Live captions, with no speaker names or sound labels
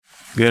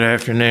Good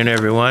afternoon,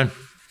 everyone,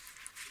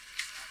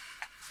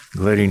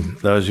 including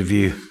those of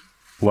you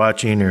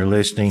watching or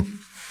listening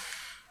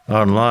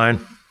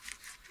online.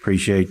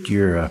 Appreciate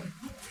your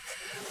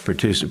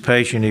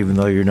participation, even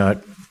though you're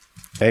not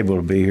able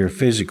to be here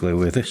physically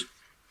with us.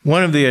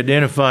 One of the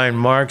identifying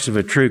marks of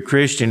a true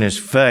Christian is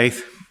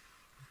faith.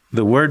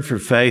 The word for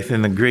faith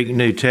in the Greek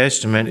New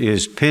Testament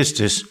is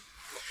pistis,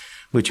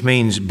 which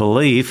means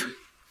belief.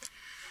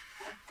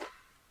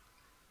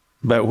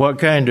 But what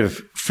kind of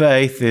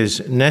faith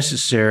is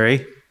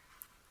necessary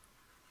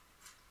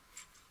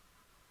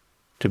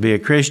to be a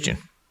Christian?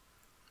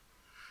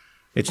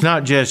 It's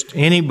not just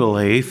any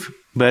belief,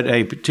 but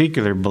a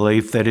particular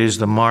belief that is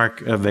the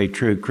mark of a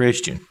true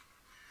Christian.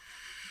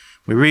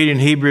 We read in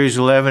Hebrews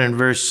 11 and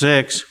verse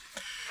 6,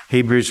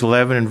 Hebrews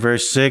 11 and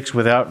verse 6,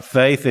 without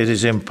faith it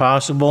is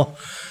impossible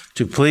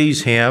to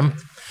please Him,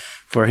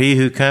 for he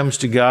who comes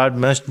to God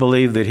must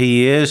believe that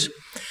He is,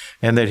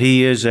 and that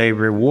He is a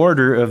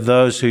rewarder of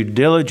those who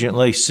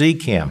diligently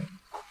seek Him.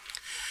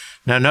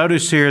 Now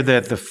notice here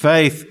that the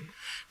faith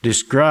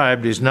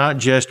described is not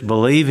just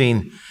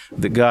believing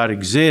that God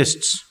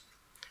exists,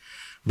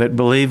 but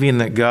believing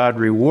that God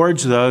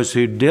rewards those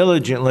who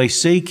diligently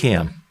seek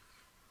Him.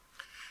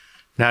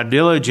 Now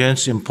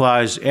diligence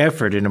implies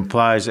effort, it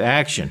implies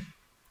action.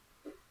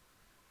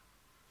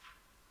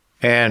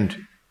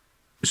 And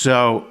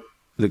so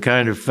the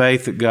kind of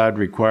faith that God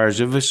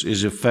requires of us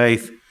is a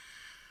faith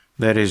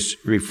that is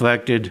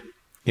reflected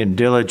in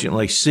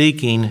diligently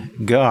seeking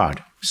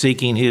God,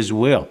 seeking His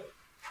will,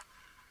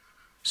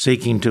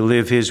 seeking to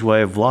live His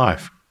way of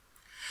life.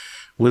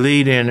 We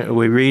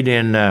read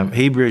in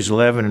Hebrews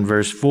 11 and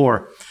verse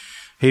 4,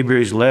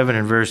 Hebrews 11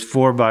 and verse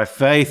 4, by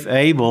faith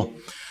Abel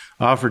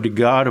offered to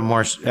God a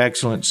more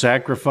excellent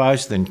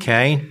sacrifice than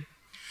Cain,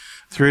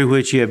 through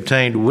which he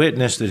obtained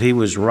witness that he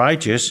was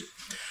righteous,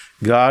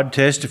 God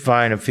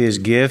testifying of his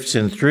gifts,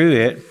 and through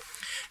it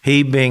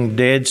he being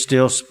dead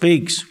still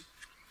speaks.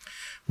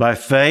 By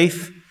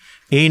faith,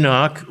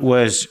 Enoch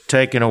was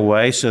taken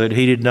away so that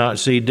he did not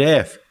see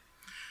death,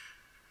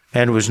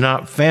 and was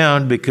not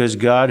found because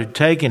God had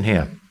taken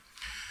him.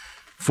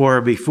 For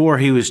before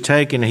he was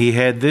taken, he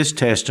had this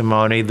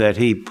testimony that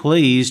he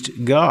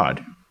pleased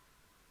God.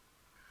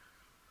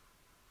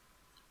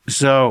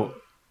 So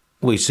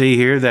we see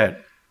here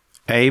that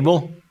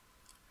Abel,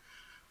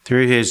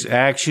 through his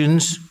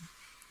actions,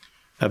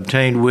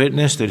 obtained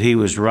witness that he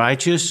was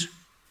righteous.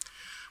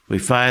 We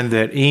find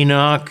that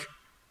Enoch,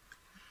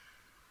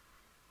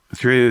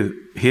 through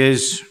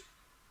his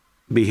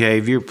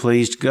behavior,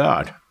 pleased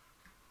God.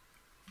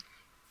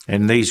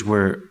 And these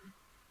were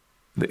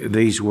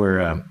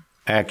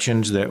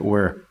actions that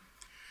were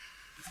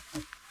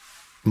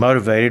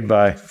motivated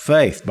by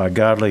faith, by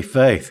godly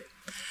faith.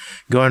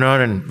 Going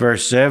on in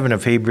verse 7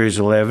 of Hebrews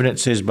 11, it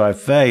says, by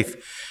faith,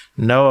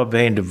 Noah,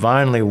 being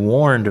divinely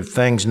warned of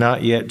things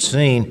not yet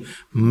seen,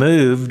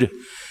 moved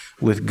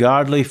with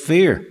godly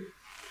fear,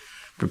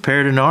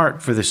 prepared an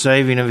ark for the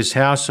saving of his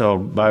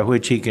household, by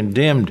which he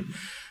condemned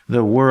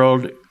the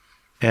world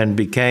and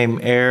became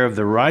heir of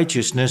the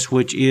righteousness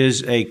which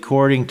is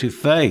according to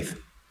faith.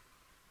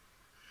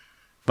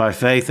 By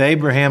faith,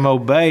 Abraham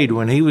obeyed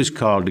when he was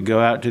called to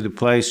go out to the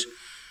place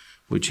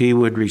which he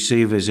would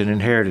receive as an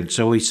inheritance.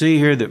 So we see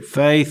here that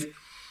faith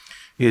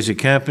is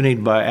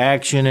accompanied by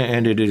action,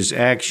 and it is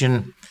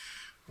action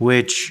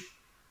which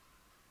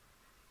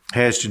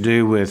has to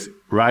do with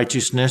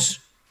righteousness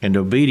and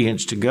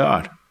obedience to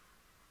God.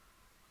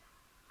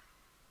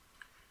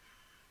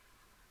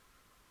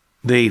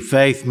 The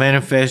faith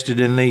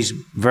manifested in these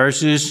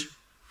verses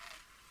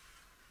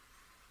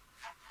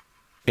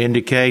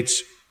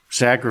indicates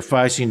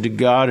sacrificing to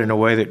God in a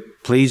way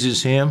that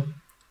pleases Him,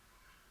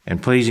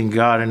 and pleasing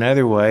God in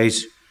other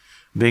ways,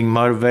 being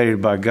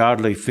motivated by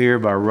godly fear,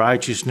 by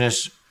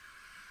righteousness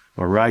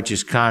or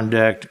righteous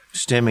conduct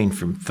stemming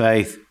from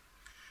faith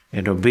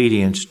and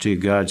obedience to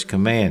God's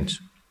commands.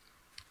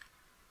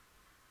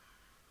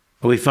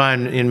 We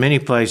find in many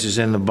places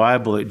in the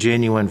Bible that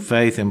genuine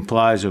faith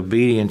implies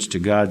obedience to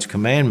God's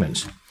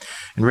commandments.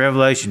 In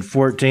Revelation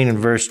 14 and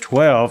verse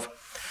 12,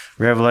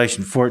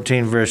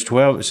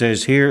 it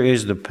says, here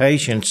is the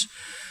patience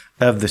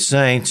of the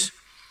saints.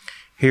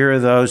 Here are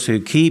those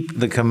who keep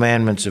the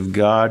commandments of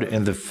God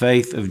and the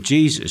faith of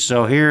Jesus.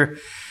 So here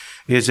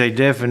is a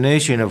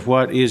definition of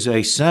what is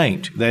a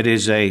saint, that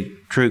is a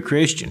true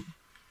Christian.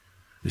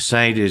 The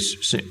saint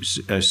is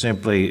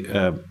simply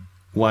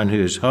one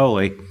who is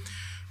holy,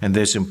 and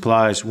this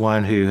implies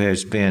one who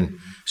has been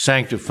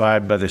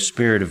sanctified by the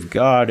Spirit of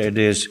God and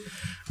is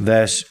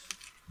thus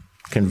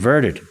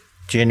converted,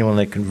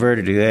 genuinely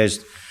converted, who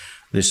has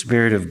the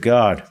Spirit of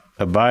God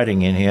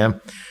abiding in him.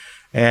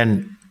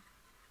 And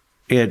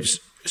it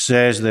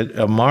says that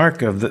a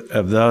mark of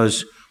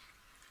those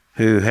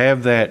who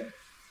have that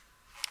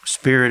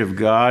Spirit of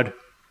God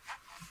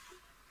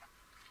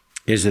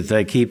is that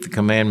they keep the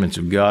commandments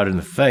of God and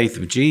the faith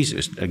of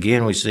Jesus.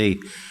 Again, we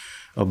see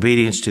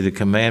obedience to the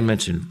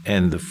commandments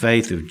and the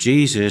faith of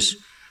Jesus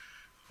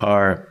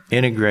are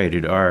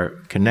integrated, are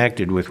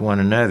connected with one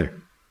another.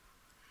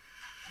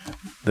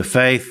 The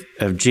faith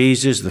of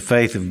Jesus, the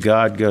faith of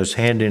God, goes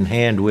hand in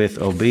hand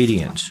with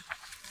obedience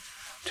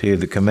to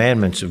the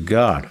commandments of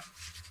God.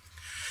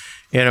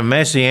 In a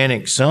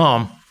messianic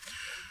psalm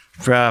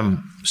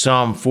from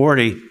Psalm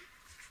 40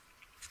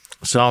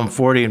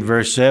 and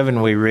verse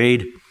 7, we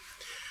read,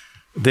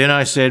 "Then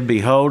I said,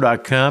 Behold, I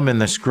come, in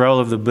the scroll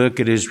of the book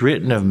it is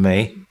written of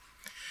me.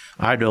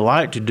 I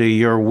delight to do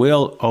your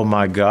will, O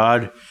my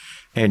God,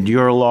 and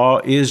your law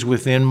is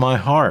within my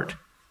heart."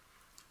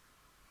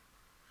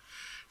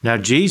 Now,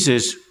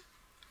 Jesus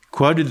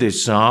quoted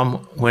this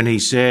psalm when he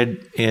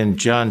said in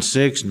John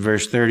 6,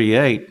 verse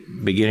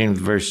 38, beginning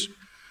with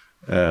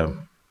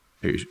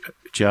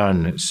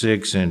John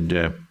 6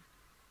 and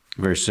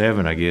verse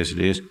 7, I guess it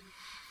is.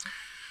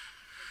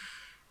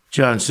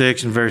 John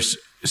 6 and verse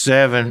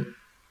 7,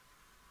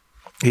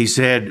 he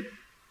said,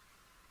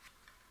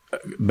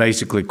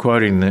 basically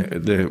quoting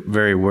the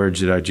very words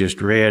that I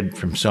just read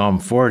from Psalm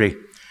 40,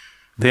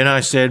 "Then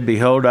I said,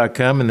 Behold, I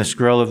come, in the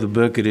scroll of the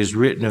book it is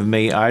written of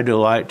me, I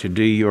delight to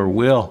do your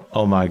will,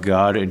 O my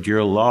God, and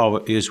your law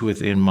is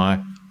within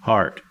my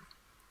heart."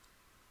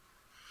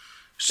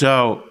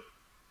 So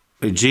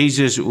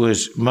Jesus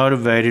was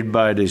motivated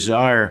by a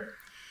desire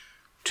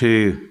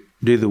to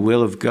do the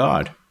will of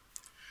God,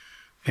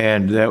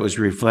 and that was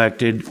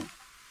reflected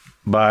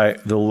by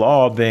the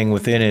law being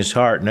within his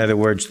heart. In other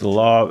words, the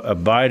law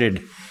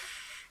abided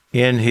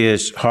in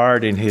his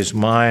heart, in his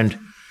mind,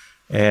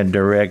 and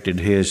directed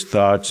his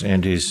thoughts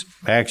and his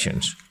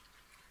actions.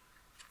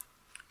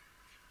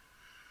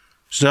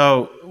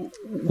 So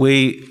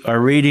we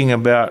are reading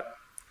about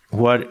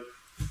what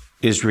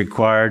is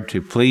required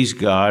to please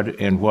God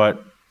and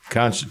what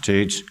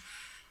constitutes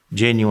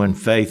genuine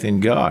faith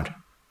in God.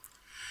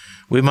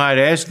 We might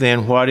ask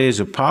then, what is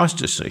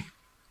apostasy?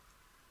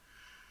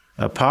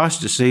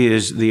 Apostasy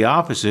is the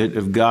opposite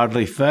of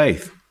godly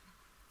faith.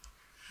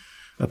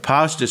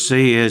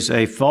 Apostasy is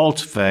a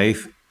false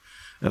faith,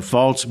 a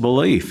false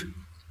belief.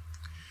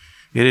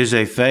 It is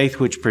a faith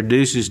which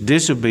produces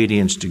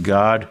disobedience to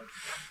God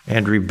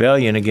and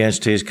rebellion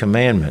against his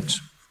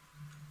commandments.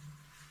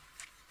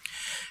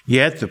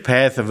 Yet the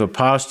path of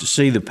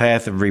apostasy, the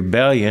path of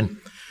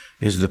rebellion,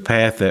 is the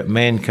path that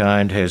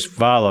mankind has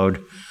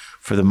followed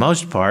for the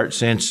most part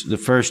since the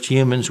first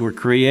humans were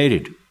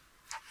created.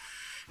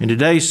 In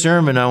today's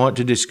sermon, I want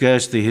to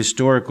discuss the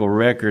historical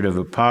record of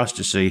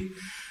apostasy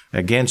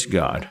against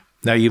God.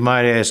 Now, you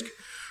might ask,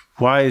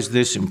 why is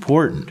this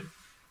important?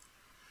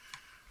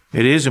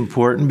 It is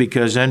important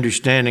because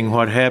understanding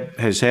what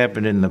has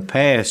happened in the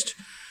past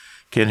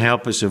can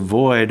help us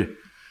avoid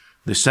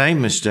the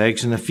same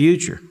mistakes in the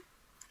future.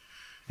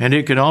 And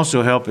it can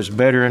also help us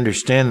better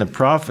understand the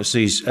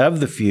prophecies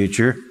of the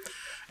future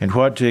and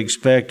what to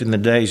expect in the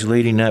days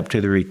leading up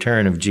to the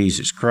return of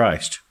Jesus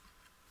Christ.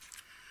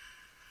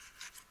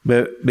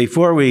 But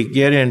before we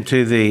get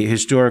into the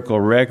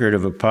historical record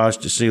of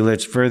apostasy,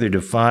 let's further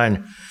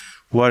define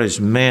what is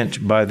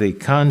meant by the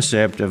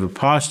concept of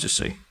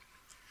apostasy.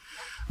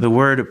 The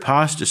word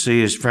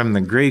apostasy is from the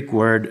Greek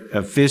word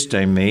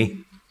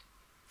aphistemi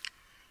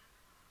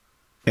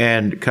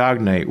and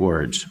cognate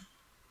words.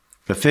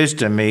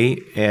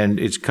 Aphistemi and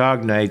its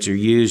cognates are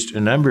used a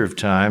number of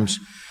times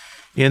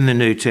in the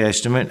New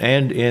Testament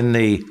and in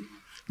the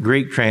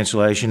Greek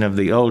translation of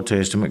the Old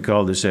Testament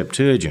called the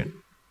Septuagint.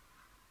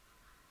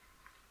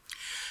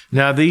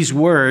 Now, these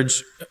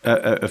words,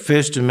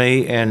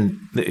 aphistemi and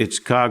its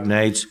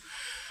cognates,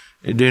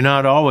 do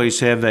not always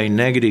have a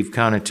negative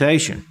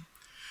connotation.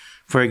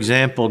 For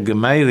example,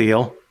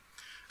 Gamaliel,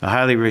 a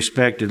highly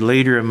respected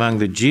leader among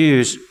the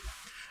Jews,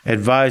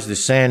 advised the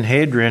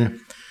Sanhedrin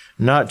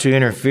not to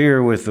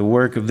interfere with the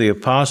work of the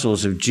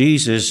apostles of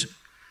Jesus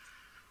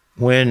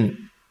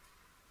when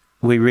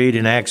we read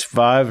in Acts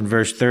 5 and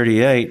verse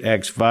 38,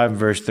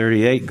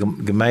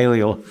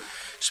 Gamaliel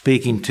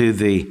speaking to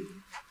the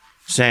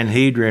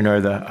Sanhedrin, or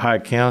the High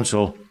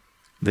Council,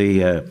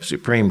 the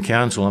Supreme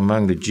Council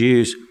among the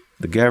Jews,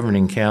 the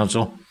governing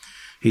council,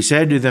 he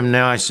said to them,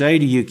 "Now I say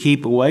to you,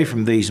 keep away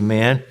from these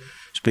men,"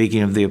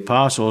 speaking of the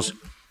apostles,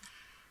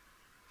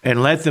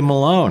 "and let them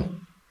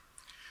alone.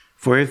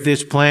 For if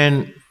this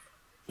plan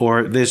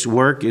or this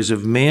work is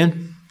of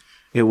men,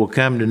 it will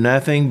come to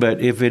nothing, but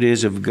if it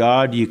is of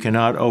God, you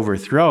cannot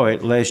overthrow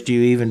it, lest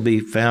you even be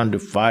found to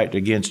fight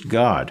against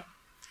God."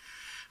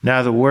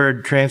 Now, the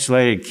word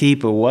translated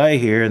 "keep away"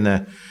 here in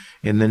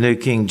the New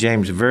King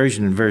James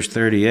Version in verse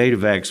 38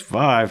 of Acts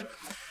 5,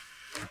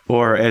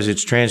 or as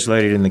it's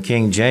translated in the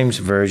King James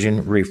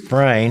Version,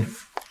 refrain,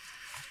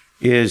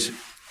 is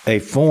a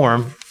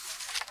form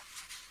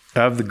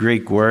of the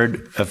Greek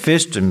word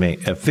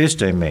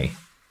aphistemi.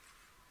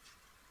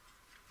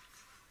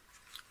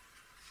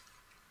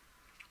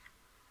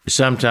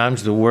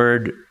 Sometimes the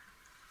word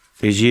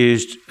is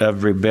used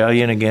of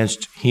rebellion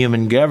against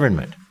human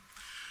government.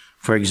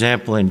 For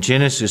example, in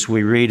Genesis,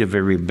 we read of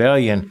a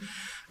rebellion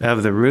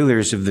of the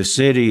rulers of the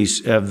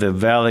cities of the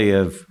valley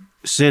of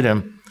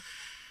Siddim,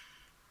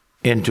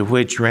 into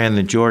which ran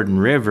the Jordan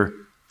River,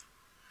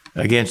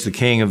 against the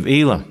king of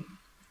Elam,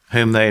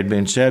 whom they had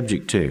been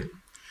subject to.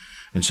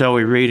 And so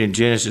we read in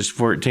Genesis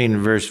 14,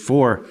 verse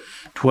 4,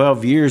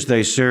 12 years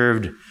they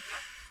served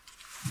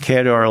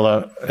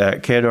Kedorlaomer,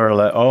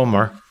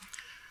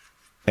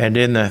 and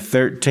in the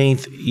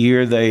 13th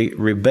year they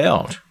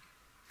rebelled.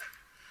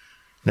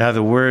 Now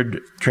the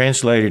word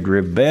translated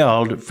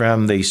rebelled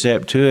from the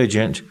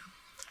Septuagint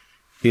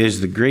is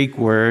the Greek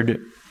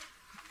word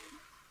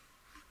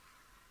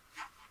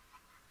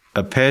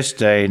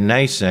apestasan,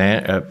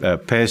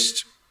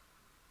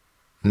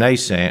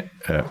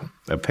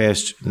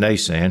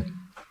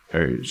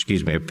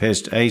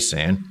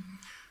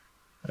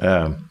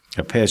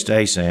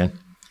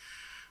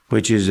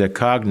 which is a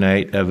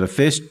cognate of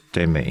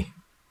ephistemi.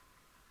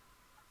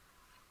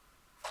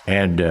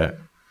 And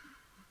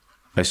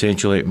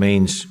essentially it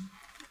means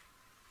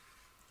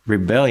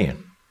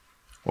rebellion,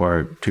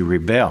 or to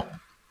rebel,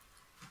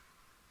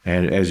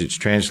 and as it's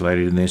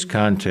translated in this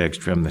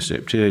context from the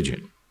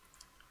Septuagint.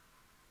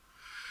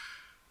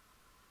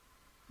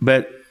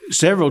 But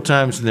several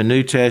times in the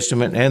New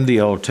Testament and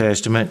the Old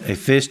Testament,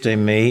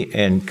 ephistemi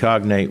and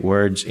cognate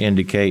words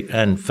indicate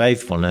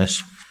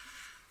unfaithfulness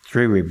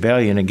through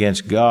rebellion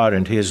against God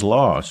and His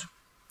laws.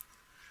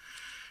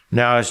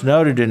 Now, as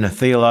noted in the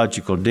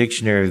Theological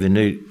Dictionary of the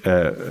New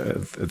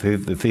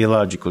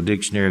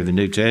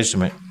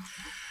Testament,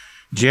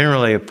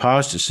 generally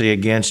apostasy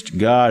against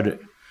God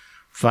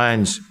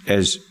finds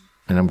as,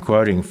 and I'm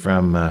quoting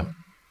from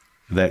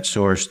that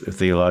source, the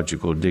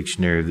Theological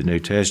Dictionary of the New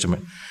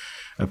Testament,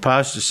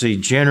 apostasy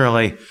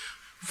generally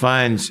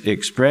finds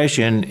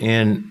expression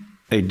in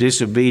a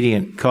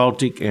disobedient,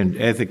 cultic, and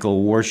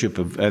ethical worship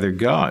of other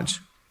gods.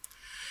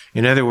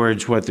 In other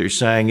words, what they're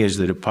saying is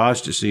that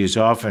apostasy is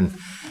often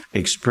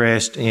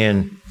expressed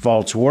in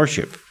false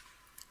worship.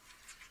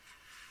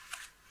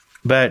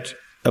 But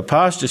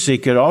apostasy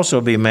could also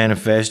be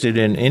manifested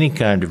in any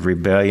kind of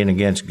rebellion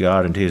against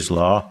God and His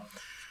law,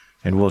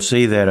 and we'll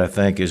see that, I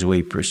think, as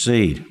we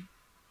proceed.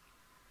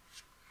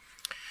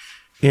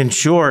 In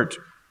short,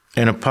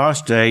 an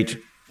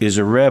apostate is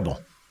a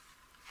rebel,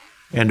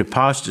 and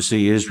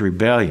apostasy is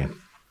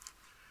rebellion.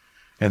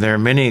 And there are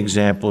many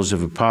examples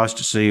of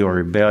apostasy or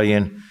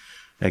rebellion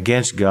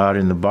against God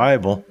in the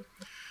Bible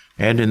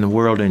and in the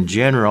world in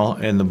general,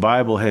 and the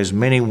Bible has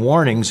many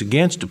warnings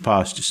against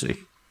apostasy.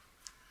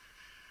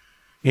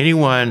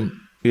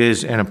 Anyone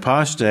is an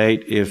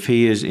apostate if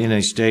he is in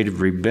a state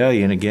of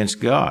rebellion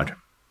against God.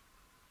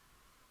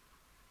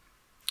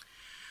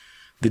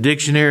 The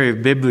Dictionary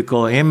of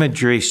Biblical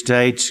Imagery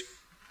states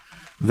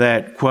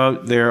that,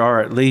 quote, there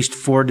are at least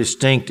 4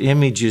 distinct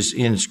images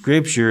in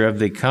Scripture of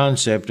the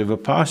concept of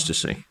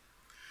apostasy.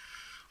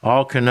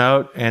 All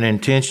connote an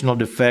intentional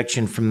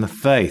defection from the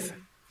faith,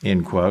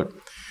 end quote.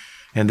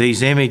 And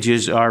these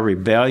images are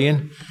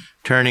rebellion,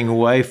 turning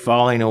away,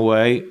 falling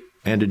away,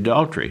 and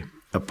adultery.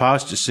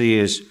 Apostasy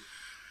is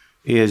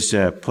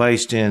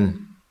placed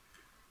in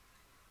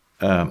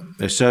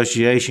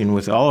association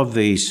with all of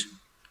these,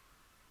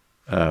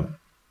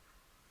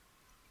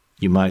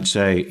 you might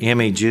say,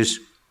 images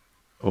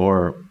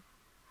or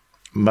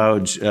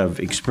modes of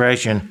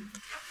expression: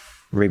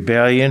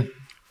 rebellion,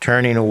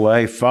 turning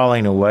away,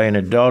 falling away, and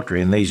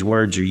adultery. And these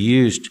words are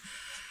used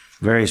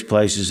various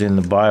places in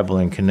the Bible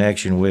in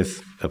connection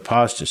with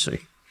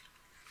apostasy.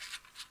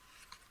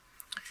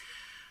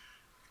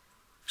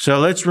 So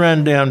let's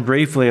run down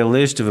briefly a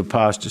list of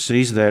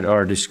apostasies that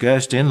are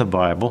discussed in the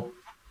Bible,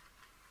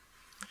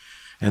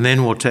 and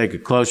then we'll take a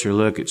closer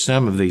look at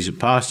some of these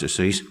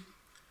apostasies.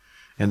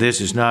 And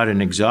this is not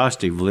an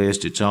exhaustive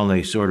list, it's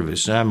only sort of a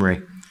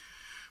summary,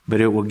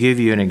 but it will give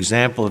you an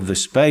example of the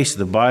space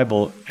the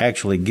Bible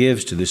actually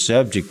gives to the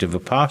subject of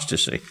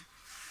apostasy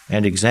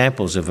and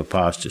examples of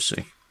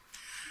apostasy.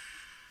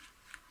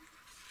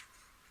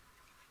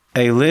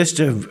 A list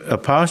of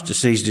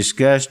apostasies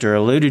discussed or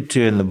alluded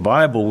to in the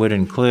Bible would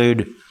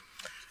include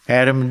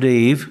Adam and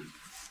Eve,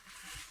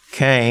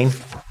 Cain,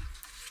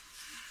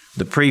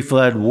 the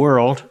pre-flood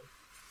world,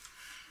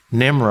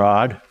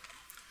 Nimrod,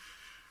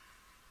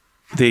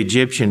 the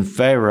Egyptian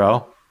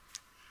Pharaoh,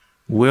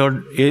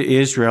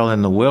 Israel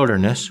in the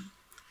wilderness,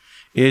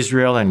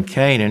 Israel and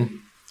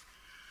Canaan,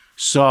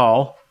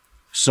 Saul,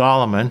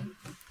 Solomon,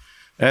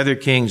 other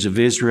kings of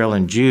Israel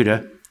and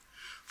Judah,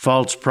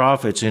 false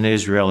prophets in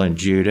Israel and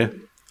Judah,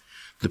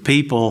 the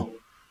people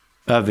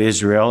of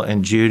Israel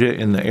and Judah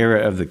in the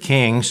era of the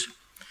kings,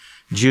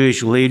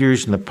 Jewish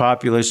leaders and the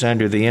populace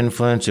under the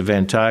influence of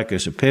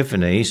Antiochus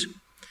Epiphanes,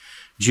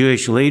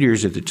 Jewish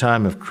leaders at the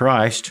time of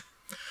Christ,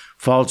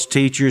 false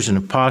teachers and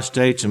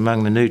apostates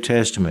among the New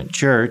Testament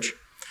church,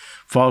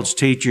 false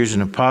teachers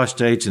and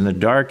apostates in the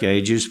Dark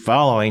Ages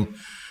following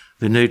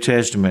the New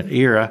Testament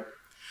era,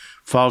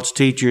 false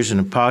teachers and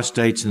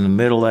apostates in the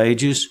Middle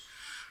Ages,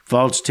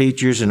 false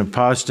teachers and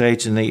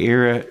apostates in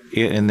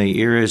the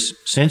eras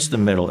since the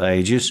Middle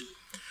Ages,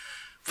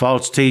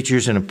 false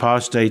teachers and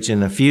apostates in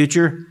the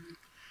future,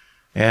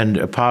 and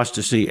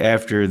apostasy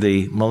after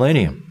the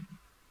millennium.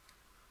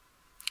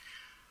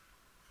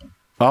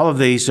 All of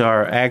these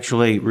are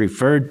actually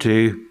referred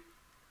to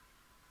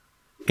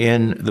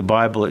in the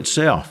Bible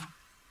itself.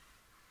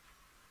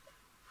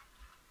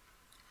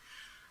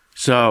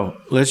 So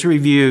let's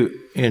review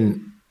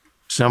in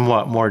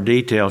somewhat more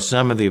detail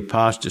some of the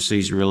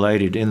apostasies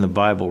related in the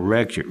Bible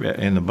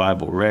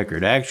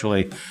record.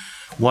 Actually,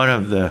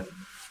 one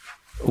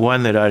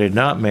that I did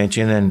not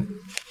mention, and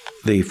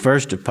the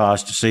first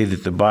apostasy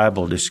that the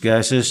Bible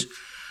discusses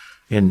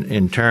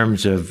in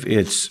terms of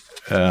its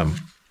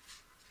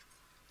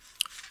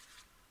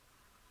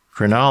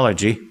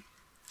chronology,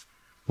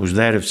 was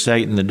that of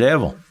Satan the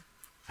devil,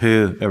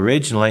 who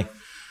originally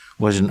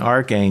was an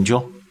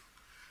archangel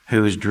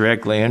who was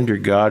directly under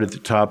God at the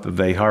top of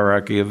a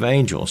hierarchy of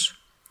angels.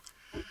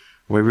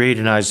 We read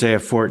in Isaiah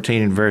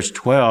 14 and verse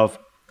 12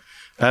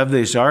 of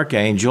this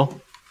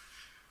archangel.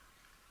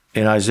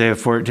 In Isaiah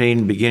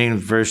 14, beginning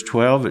with verse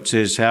 12, it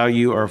says, "How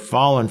you are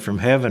fallen from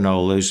heaven,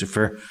 O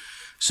Lucifer,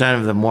 son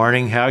of the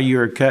morning, how you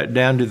are cut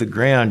down to the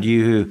ground,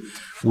 you who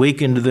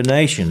weakened the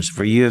nations.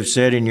 For you have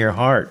said in your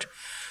heart,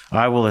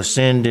 I will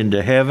ascend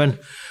into heaven.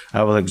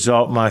 I will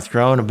exalt my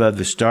throne above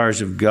the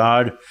stars of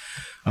God.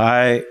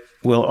 I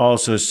will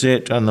also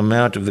sit on the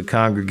mount of the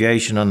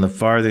congregation on the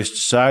farthest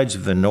sides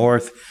of the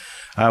north.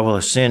 I will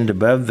ascend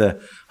above the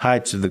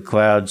heights of the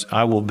clouds.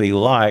 I will be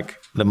like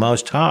the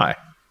Most High."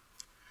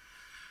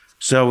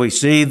 So we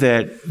see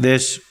that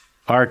this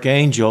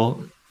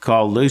archangel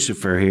called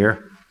Lucifer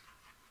here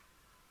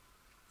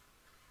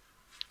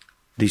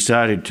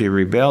decided to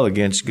rebel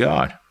against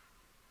God.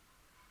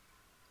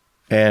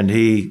 And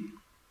he,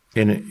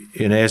 in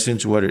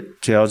essence, what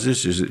it tells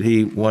us is that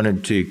he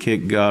wanted to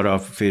kick God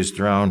off of his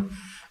throne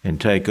and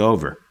take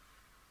over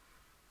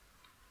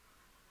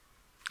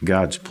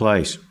God's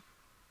place.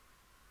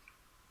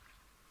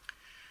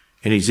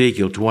 In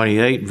Ezekiel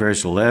 28,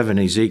 verse 11,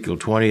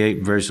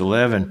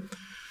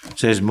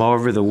 says,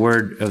 "Moreover, the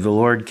word of the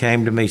Lord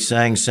came to me,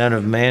 saying, Son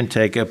of man,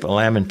 take up a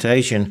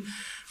lamentation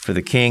for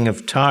the king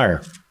of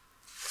Tyre,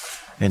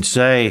 and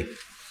say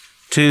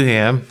to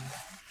him,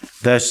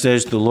 Thus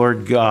says the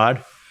Lord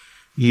God,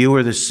 you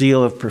are the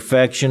seal of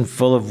perfection,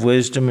 full of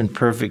wisdom and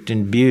perfect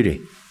in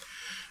beauty."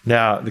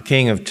 Now, the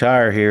king of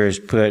Tyre here is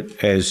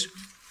put as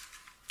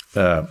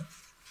a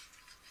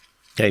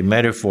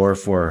metaphor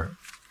for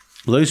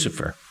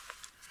Lucifer.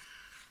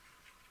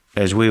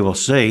 As we will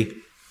see,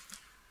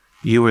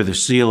 you were the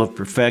seal of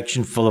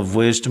perfection, full of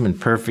wisdom and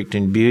perfect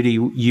in beauty.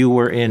 You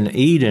were in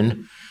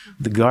Eden,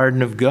 the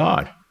garden of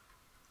God.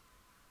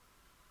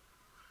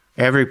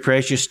 Every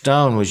precious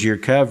stone was your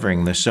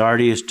covering, the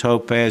sardius,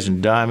 topaz, and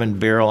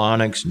diamond, beryl,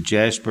 onyx, and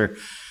jasper,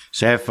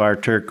 sapphire,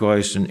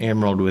 turquoise, and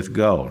emerald with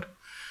gold.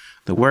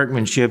 The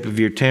workmanship of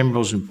your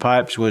timbrels and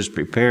pipes was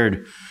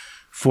prepared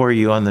for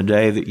you on the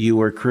day that you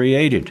were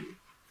created.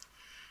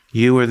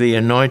 You were the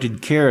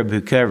anointed cherub who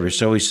covers.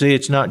 So we see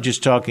it's not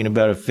just talking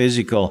about a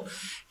physical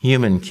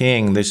human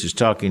king. This is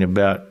talking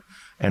about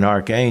an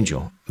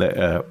archangel.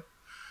 One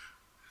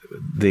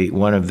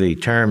of the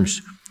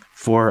terms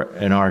for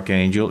an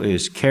archangel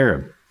is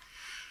cherub.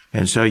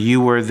 And so you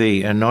were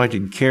the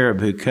anointed cherub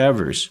who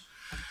covers.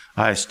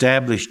 I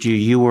established you.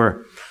 You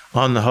were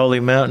on the holy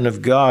mountain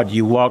of God.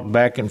 You walked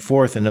back and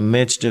forth in the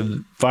midst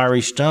of fiery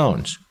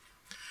stones.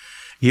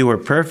 You were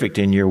perfect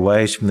in your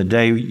ways from the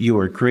day you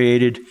were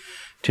created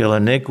till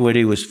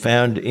iniquity was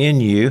found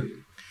in you.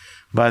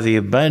 By the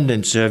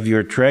abundance of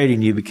your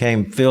trading, you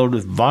became filled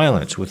with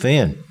violence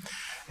within,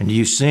 and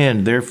you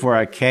sinned. Therefore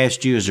I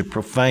cast you as a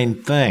profane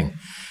thing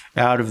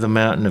out of the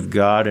mountain of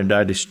God, and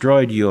I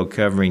destroyed you, O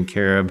covering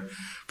cherub,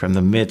 from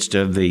the midst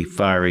of the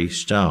fiery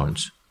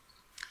stones.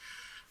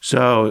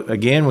 So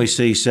again, we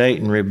see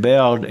Satan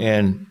rebelled,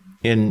 and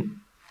in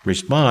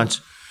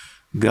response,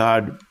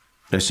 God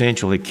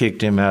essentially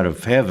kicked him out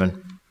of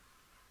heaven,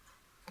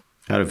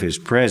 out of his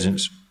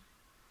presence.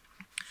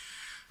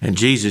 And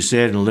Jesus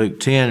said in Luke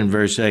 10 and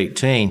verse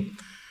 18,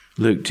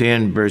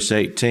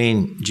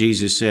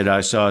 Jesus said,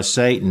 I saw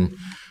Satan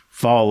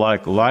fall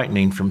like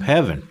lightning from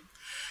heaven.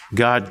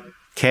 God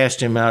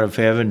cast him out of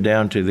heaven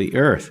down to the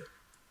earth.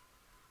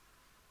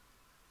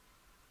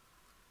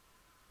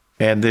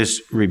 And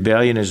this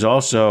rebellion is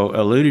also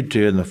alluded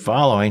to in the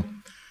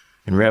following,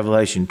 in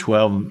Revelation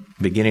 12,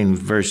 beginning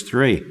with verse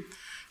 3.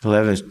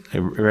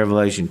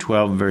 Revelation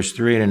 12, verse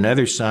 3, and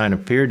another sign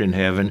appeared in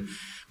heaven.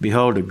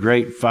 Behold, a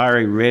great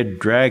fiery red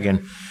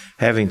dragon,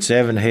 having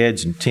 7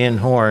 heads and 10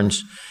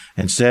 horns,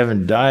 and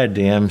 7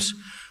 diadems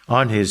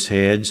on his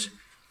heads.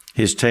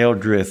 His tail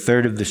drew a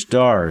third of the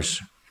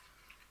stars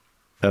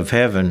of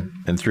heaven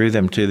and threw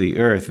them to the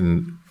earth.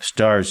 And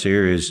stars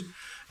here is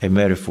a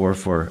metaphor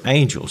for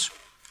angels.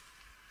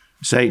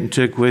 Satan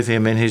took with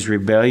him in his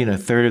rebellion a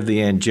third of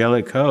the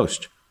angelic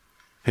host,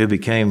 who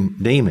became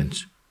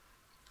demons.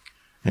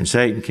 And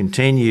Satan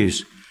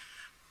continues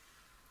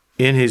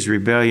in his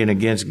rebellion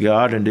against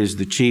God and is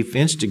the chief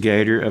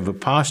instigator of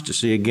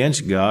apostasy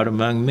against God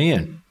among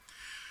men.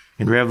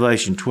 In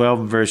Revelation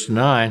 12, verse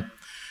 9,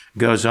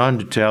 goes on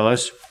to tell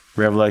us,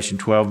 Revelation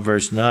 12,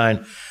 verse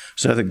 9,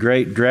 so the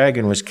great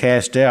dragon was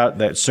cast out,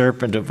 that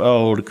serpent of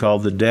old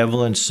called the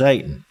devil and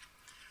Satan,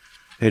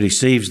 who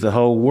deceives the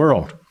whole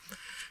world.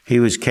 He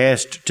was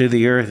cast to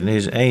the earth, and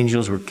his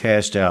angels were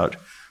cast out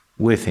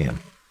with him.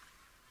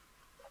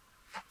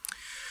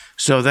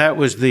 So that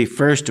was the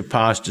first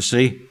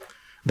apostasy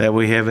that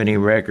we have any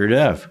record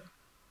of,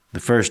 the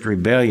first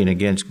rebellion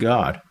against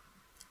God.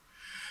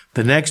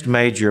 The next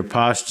major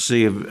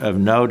apostasy of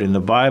note in the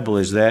Bible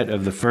is that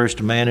of the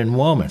first man and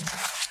woman.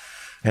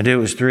 And it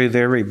was through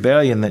their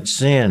rebellion that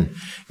sin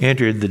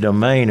entered the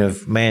domain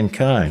of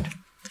mankind.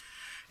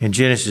 In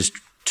Genesis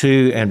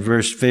 2 and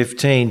verse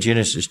 15,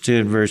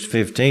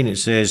 it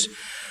says,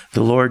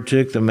 "The Lord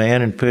took the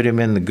man and put him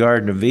in the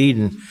Garden of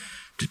Eden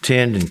to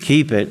tend and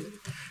keep it.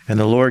 And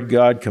the Lord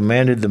God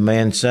commanded the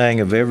man, saying,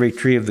 Of every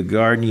tree of the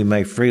garden you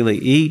may freely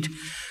eat,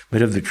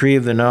 but of the tree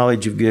of the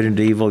knowledge of good and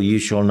evil you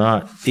shall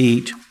not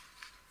eat.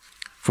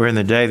 For in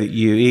the day that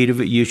you eat of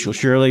it you shall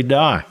surely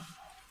die."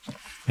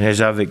 And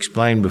as I've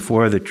explained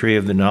before, the tree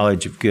of the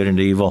knowledge of good and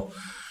evil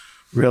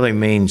really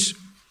means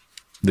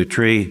the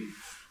tree,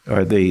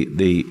 or the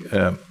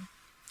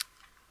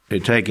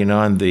taking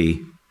on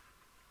the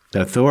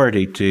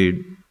authority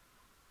to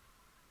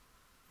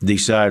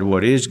decide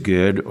what is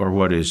good or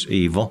what is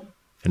evil.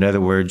 In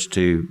other words,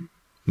 to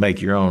make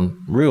your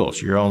own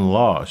rules, your own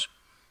laws,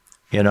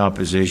 in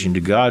opposition to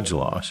God's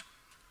laws.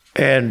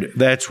 And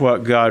that's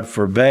what God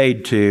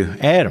forbade to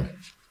Adam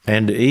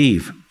and to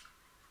Eve.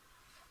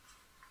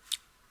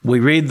 We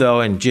read, though,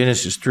 in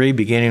Genesis 3,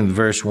 beginning with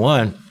verse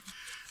 1,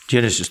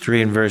 Genesis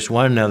 3 and verse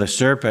 1, "Now the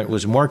serpent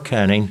was more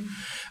cunning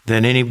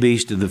than any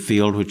beast of the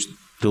field which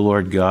the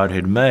Lord God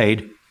had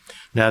made."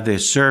 Now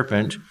this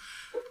serpent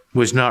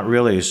was not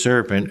really a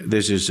serpent.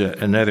 This is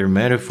another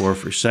metaphor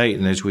for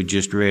Satan, as we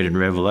just read in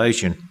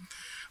Revelation.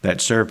 That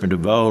serpent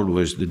of old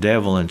was the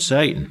devil and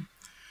Satan,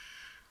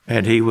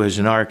 and he was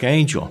an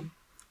archangel.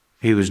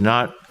 He was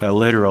not a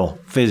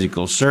literal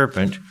physical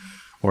serpent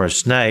or a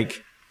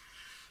snake.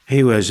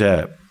 He was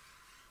a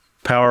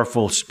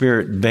powerful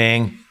spirit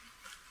being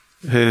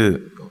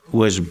who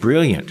was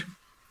brilliant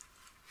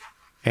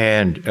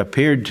and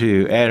appeared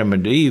to Adam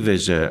and Eve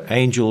as an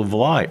angel of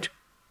light.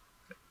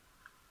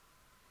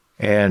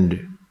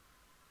 And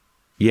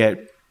yet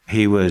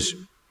he was,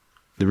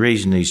 the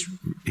reason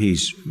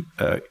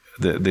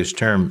this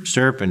term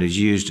serpent is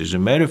used as a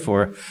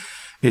metaphor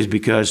is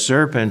because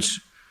serpents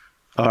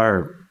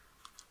are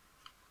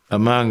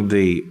among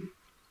the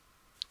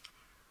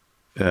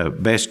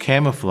best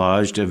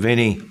camouflaged of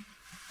any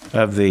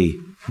of the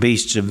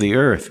beasts of the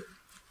earth.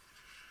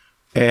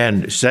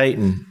 And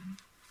Satan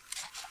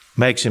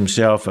makes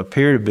himself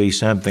appear to be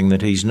something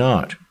that he's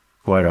not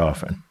quite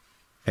often,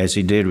 as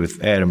he did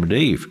with Adam and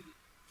Eve.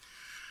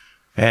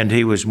 And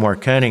he was more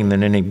cunning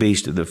than any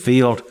beast of the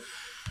field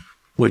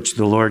which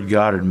the Lord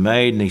God had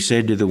made. And he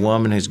said to the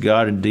woman, "Has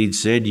God indeed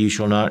said, You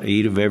shall not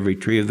eat of every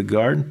tree of the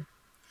garden?"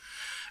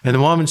 And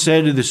the woman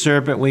said to the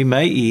serpent, "We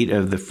may eat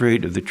of the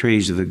fruit of the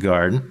trees of the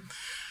garden,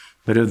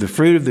 but of the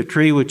fruit of the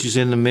tree which is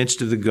in the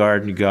midst of the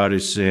garden, God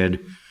has said,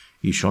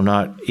 You shall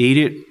not eat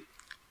it,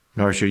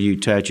 nor shall you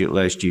touch it,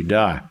 lest you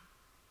die."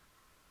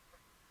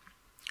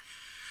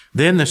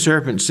 Then the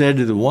serpent said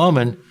to the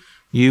woman,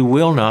 "You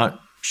will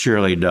not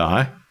surely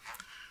die,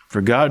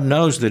 for God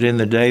knows that in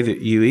the day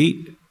that you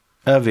eat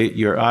of it,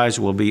 your eyes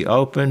will be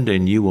opened,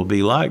 and you will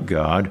be like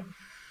God,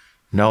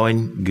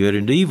 knowing good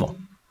and evil."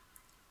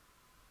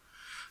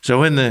 So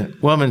when the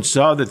woman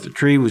saw that the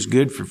tree was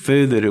good for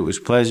food, that it was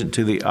pleasant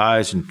to the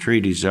eyes, and tree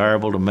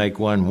desirable to make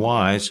one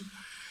wise,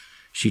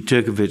 she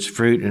took of its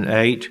fruit and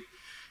ate.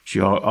 She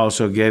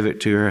also gave it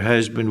to her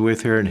husband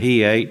with her, and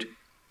he ate.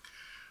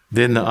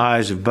 Then the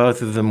eyes of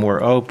both of them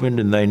were opened,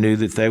 and they knew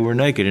that they were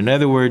naked. In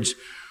other words,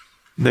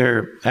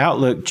 their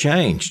outlook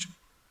changed.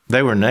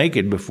 They were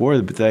naked before,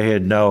 but they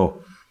had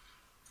no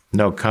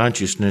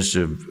consciousness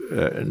of,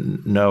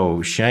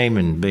 no shame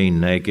in being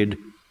naked,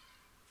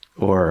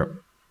 or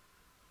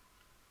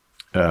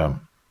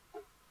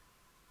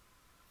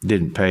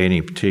didn't pay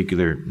any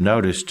particular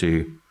notice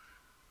to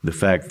the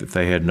fact that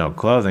they had no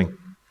clothing.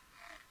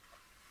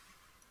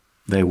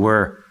 They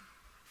were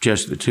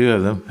just the two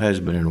of them,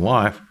 husband and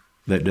wife.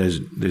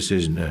 This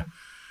isn't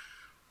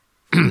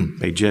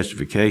a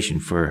justification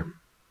for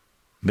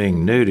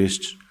being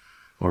nudists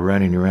or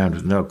running around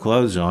with no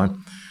clothes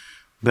on.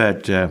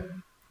 But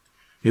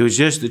it was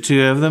just the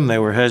two of them. They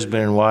were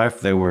husband and wife.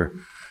 They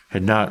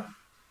had not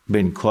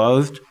been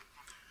clothed.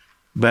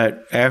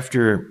 But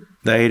after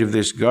they ate of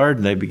this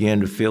garden, they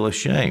began to feel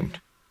ashamed.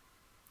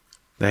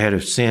 They had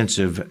a sense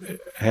of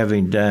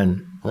having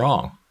done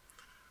wrong.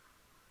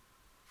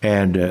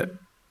 And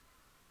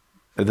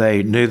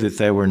they knew that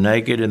they were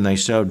naked, and they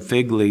sewed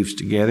fig leaves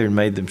together and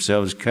made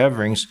themselves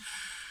coverings.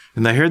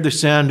 And they heard the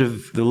sound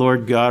of the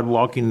Lord God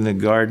walking in the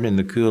garden in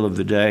the cool of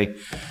the day.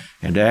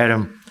 And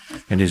Adam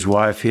and his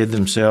wife hid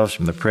themselves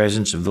from the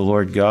presence of the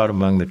Lord God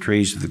among the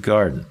trees of the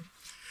garden.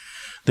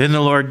 Then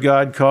the Lord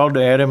God called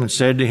to Adam and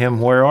said to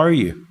him, "Where are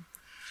you?"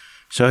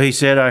 So he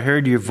said, "I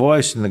heard your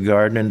voice in the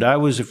garden, and I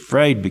was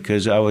afraid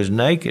because I was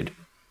naked,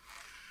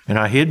 and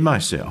I hid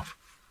myself."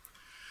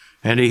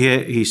 And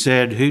he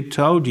said, "Who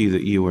told you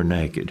that you were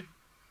naked?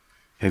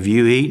 Have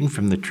you eaten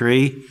from the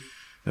tree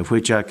of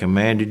which I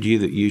commanded you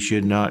that you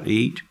should not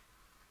eat?"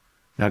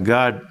 Now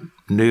God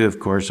knew, of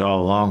course,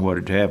 all along what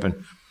had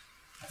happened,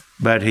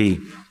 but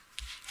he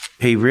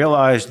he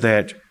realized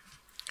that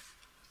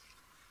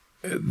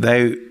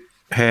they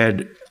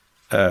had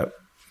a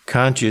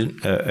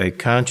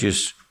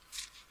conscious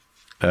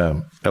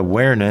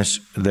awareness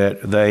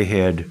that they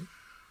had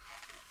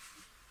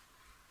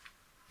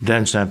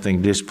done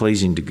something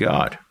displeasing to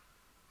God,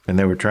 and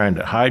they were trying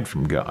to hide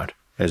from God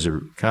as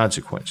a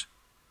consequence.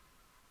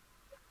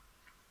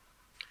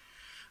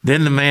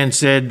 Then the man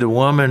said, "The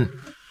woman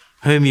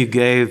whom you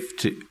gave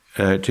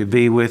to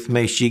be with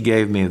me, she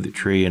gave me of the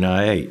tree, and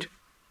I ate."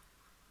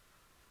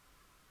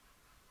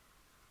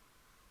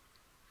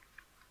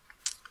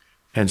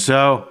 And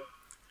so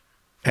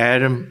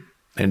Adam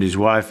and his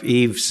wife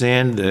Eve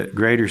sinned. The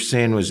greater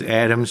sin was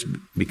Adam's,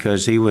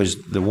 because he was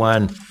the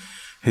one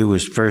who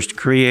was first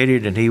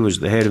created, and he was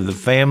the head of the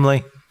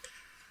family.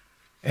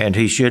 And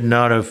he should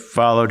not have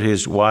followed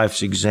his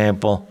wife's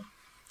example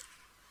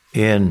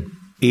in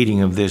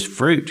eating of this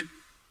fruit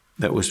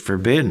that was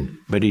forbidden,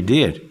 but he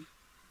did.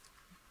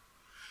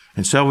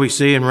 And so we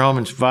see in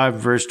Romans 5,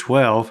 verse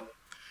 12,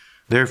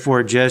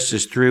 "Therefore, just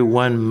as through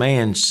one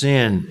man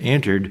sin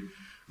entered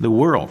the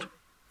world,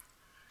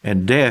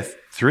 and death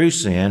through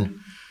sin,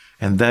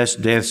 and thus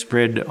death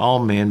spread to all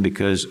men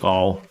because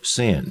all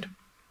sinned."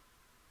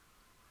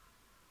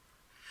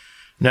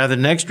 Now, the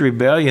next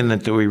rebellion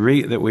that we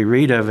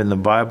read of in the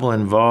Bible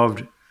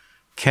involved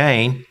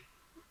Cain,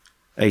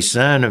 a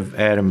son of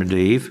Adam and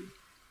Eve.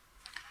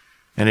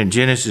 And in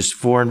Genesis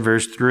 4 and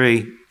verse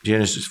 3,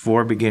 Genesis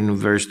 4 beginning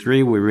with verse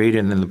 3, we read,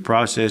 "And in the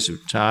process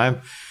of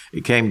time,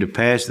 it came to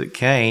pass that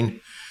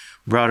Cain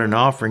brought an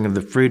offering of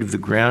the fruit of the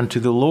ground to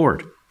the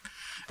Lord.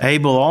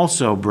 Abel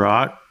also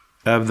brought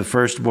of the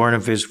firstborn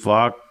of his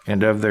flock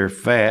and of their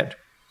fat.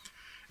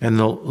 And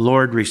the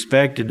Lord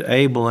respected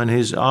Abel and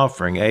his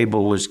offering."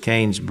 Abel was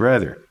Cain's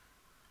brother,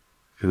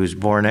 who was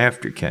born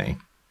after Cain.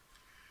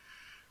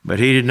 "But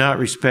he did not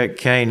respect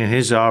Cain and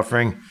his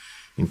offering,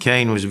 and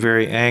Cain was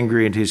very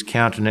angry, and his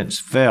countenance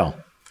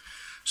fell.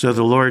 So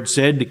the Lord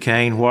said to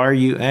Cain, 'Why are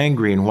you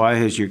angry, and why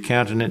has your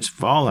countenance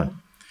fallen?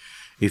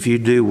 If you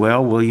do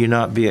well, will you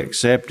not be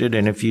accepted?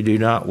 And if you do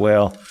not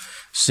well,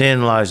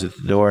 sin lies at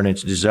the door, and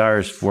its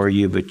desires for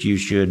you, but you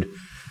should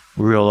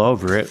rule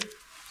over it.'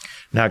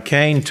 Now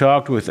Cain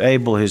talked with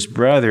Abel his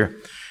brother,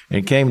 and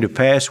it came to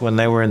pass when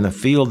they were in the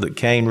field that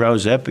Cain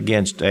rose up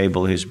against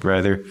Abel his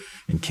brother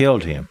and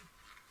killed him.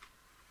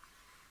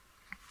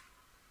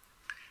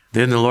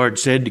 Then the Lord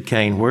said to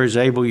Cain, 'Where is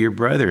Abel your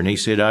brother?' And he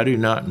said, 'I do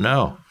not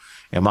know.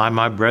 Am I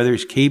my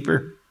brother's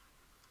keeper?'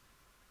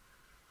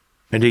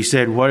 And he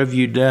said, 'What have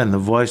you done? The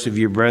voice of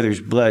your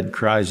brother's blood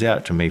cries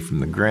out to me from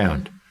the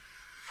ground.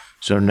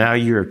 So now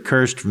you are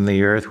cursed from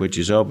the earth, which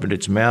has opened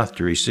its mouth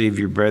to receive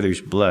your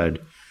brother's blood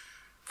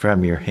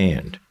from your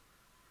hand.'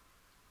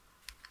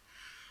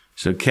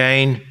 So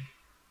Cain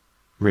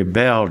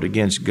rebelled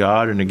against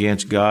God and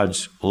against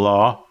God's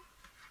law,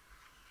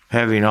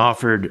 having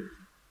offered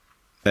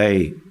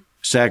a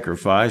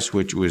sacrifice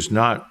which was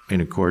not in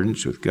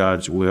accordance with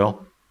God's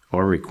will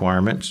or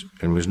requirements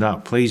and was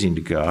not pleasing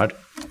to God.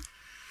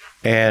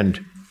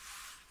 And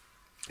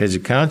as a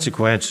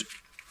consequence,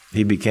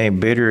 he became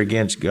bitter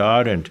against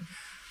God and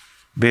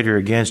bitter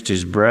against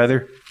his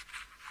brother,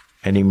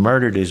 and he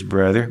murdered his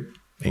brother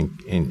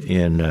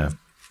in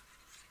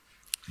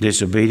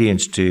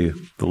disobedience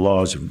to the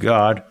laws of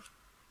God.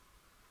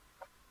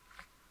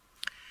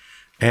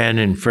 And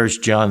in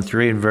 1 John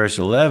 3 and verse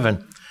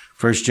 11,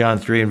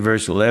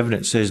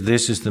 it says,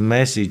 "This is the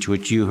message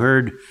which you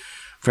heard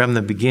from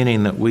the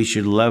beginning, that we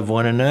should love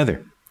one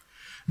another.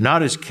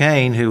 Not as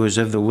Cain, who was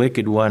of the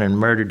wicked one and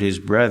murdered his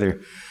brother.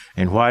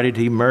 And why did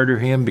he murder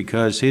him?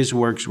 Because his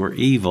works were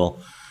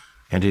evil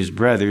and his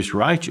brother's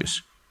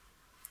righteous."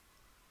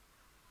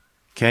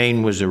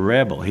 Cain was a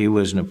rebel. He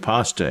was an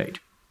apostate.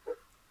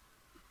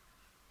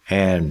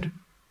 And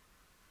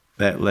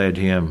that led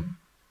him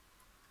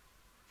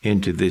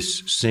into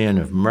this sin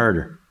of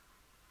murder.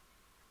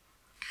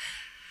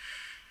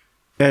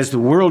 As the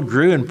world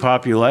grew in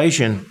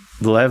population,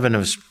 the leaven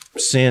of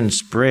sin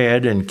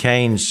spread, and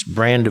Cain's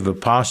brand of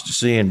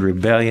apostasy and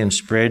rebellion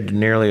spread to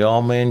nearly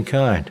all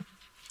mankind.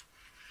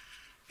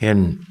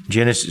 In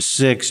Genesis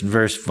 6,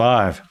 verse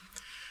 5,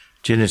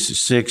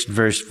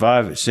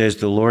 it says,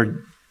 "The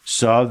Lord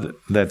saw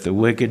that the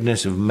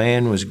wickedness of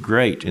man was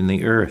great in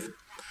the earth,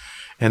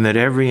 and that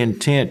every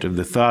intent of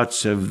the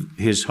thoughts of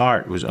his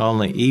heart was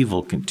only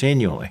evil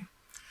continually.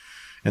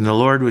 And the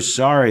Lord was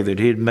sorry that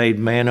he had made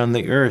man on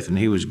the earth, and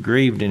he was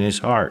grieved in his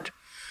heart.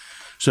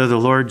 So the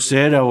Lord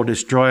said, I will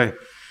destroy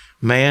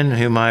man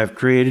whom I have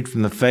created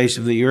from the face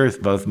of the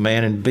earth, both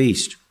man and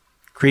beast,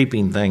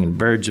 creeping thing and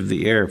birds of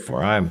the air,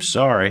 for I am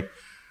sorry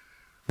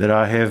that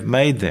I have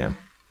made them.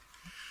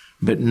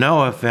 But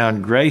Noah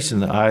found grace in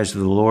the eyes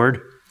of the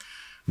Lord.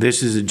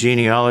 This is a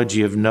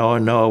genealogy of Noah.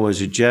 Noah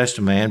was a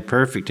just man,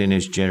 perfect in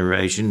his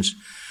generations.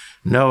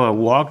 Noah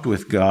walked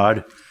with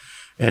God,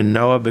 and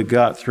Noah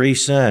begot 3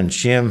 sons,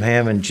 Shem,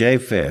 Ham, and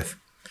Japheth.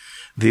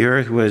 The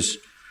earth was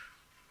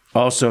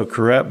also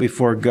corrupt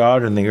before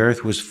God, and the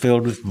earth was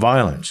filled with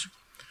violence.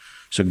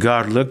 So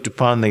God looked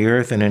upon the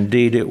earth, and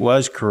indeed it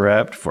was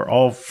corrupt, for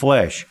all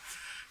flesh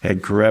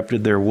had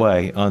corrupted their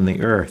way on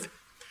the earth.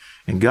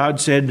 And God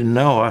said to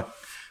Noah,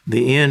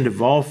 "The end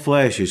of all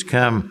flesh has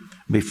come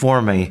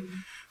before me,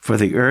 for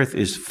the earth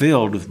is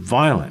filled with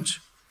violence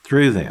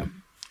through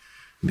them.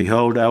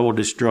 Behold, I will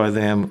destroy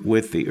them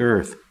with the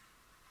earth."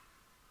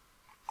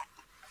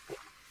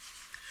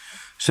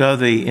 So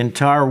the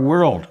entire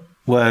world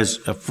was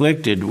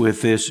afflicted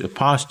with this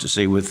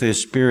apostasy, with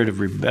this spirit of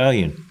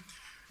rebellion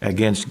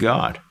against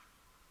God.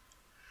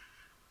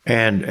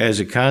 And as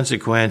a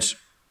consequence,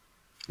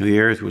 the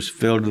earth was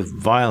filled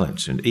with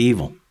violence and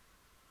evil,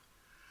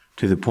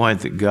 to the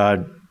point that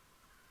God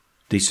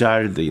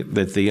decided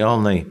that the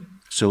only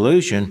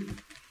solution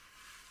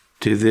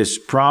to this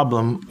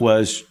problem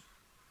was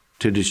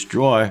to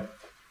destroy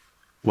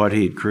what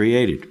he had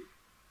created,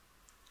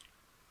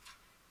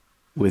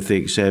 with the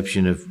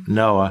exception of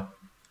Noah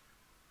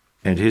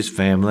and his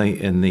family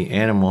and the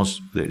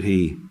animals that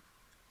he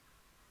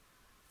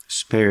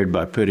spared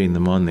by putting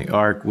them on the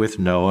ark with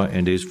Noah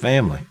and his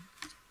family,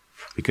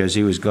 because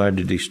he was going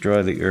to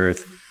destroy the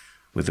earth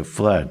with a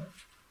flood.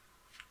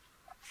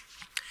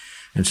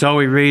 And so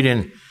we read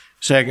in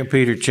 2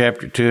 Peter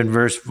chapter 2 and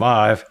verse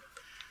 5,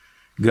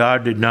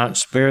 God did not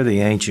spare the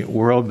ancient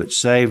world, but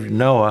saved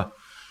Noah,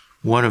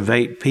 one of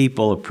 8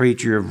 people, a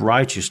preacher of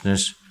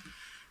righteousness,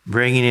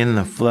 bringing in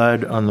the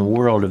flood on the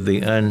world of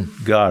the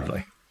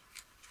ungodly.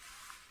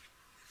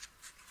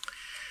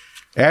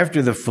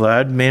 After the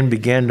flood, men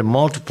began to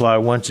multiply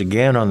once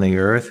again on the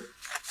earth,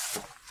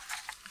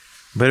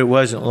 but it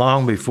wasn't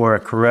long before a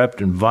corrupt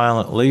and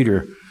violent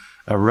leader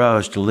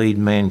arose to lead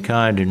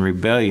mankind in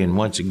rebellion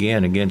once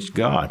again against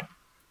God.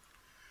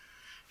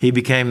 He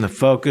became the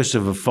focus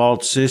of a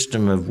false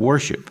system of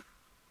worship,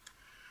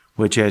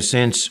 which has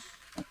since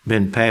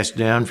been passed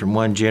down from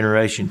one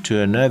generation to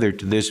another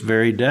to this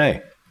very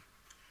day.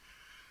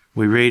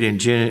 We read in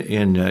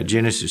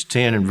Genesis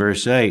 10 and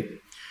verse 8,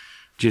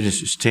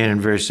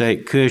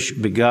 Cush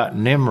begot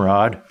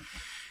Nimrod.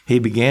 He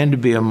began to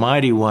be a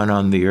mighty one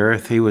on the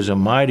earth. He was a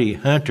mighty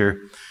hunter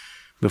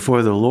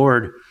before the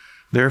Lord.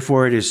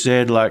 Therefore it is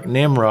said, like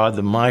Nimrod,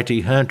 the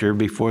mighty hunter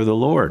before the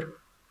Lord.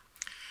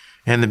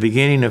 And the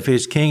beginning of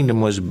his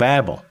kingdom was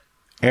Babel,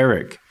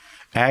 Erech,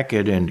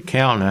 Akkad, and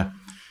Calneh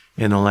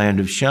in the land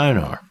of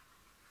Shinar.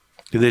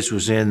 This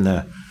was in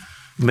the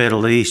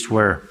Middle East,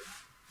 where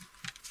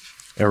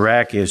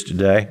Iraq is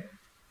today.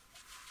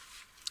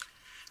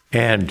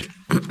 And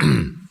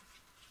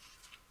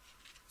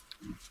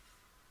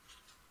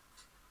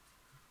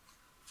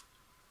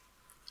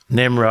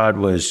Nimrod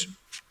was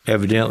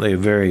evidently a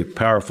very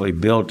powerfully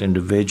built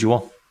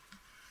individual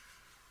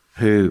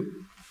who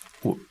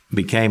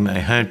became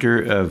a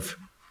hunter of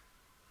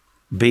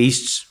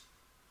beasts,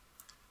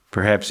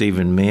 perhaps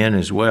even men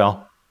as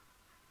well.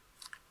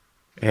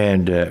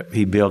 And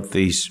he built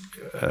these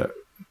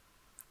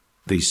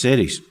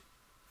cities,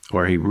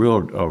 or he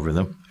ruled over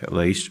them at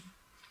least.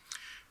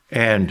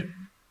 And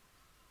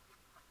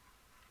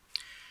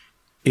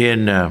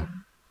in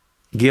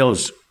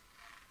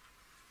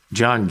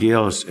John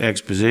Gill's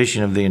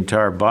exposition of the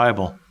entire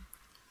Bible,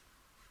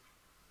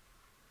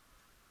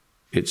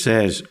 it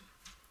says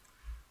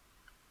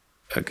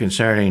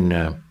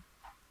concerning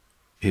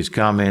his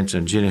comments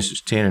on Genesis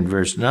 10 and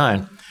verse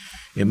 9,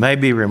 it may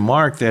be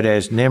remarked that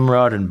as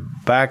Nimrod and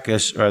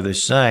Bacchus are the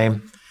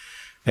same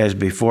as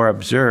before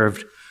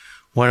observed,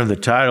 one of the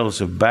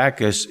titles of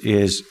Bacchus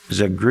is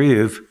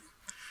Zagrev,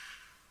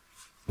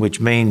 which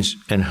means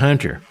an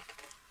hunter.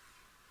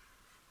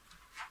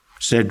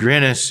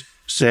 Cedrenus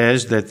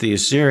says that the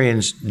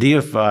Assyrians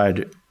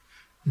deified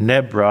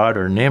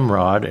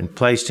Nimrod and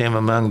placed him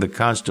among the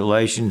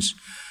constellations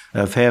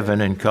of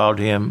heaven and called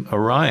him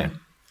Orion.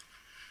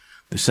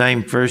 The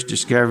same first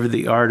discovered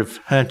the art of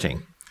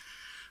hunting.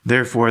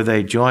 Therefore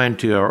they joined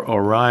to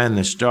Orion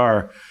the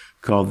star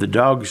called the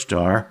dog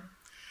star.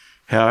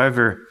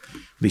 However,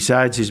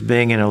 besides his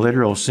being in a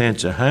literal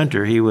sense a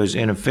hunter, he was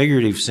in a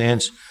figurative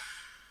sense,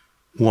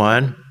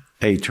 1,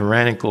 a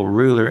tyrannical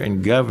ruler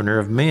and governor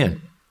of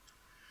men.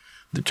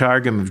 The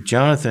Targum of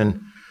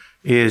Jonathan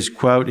is,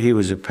 quote, he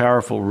was a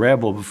powerful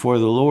rebel before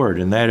the Lord,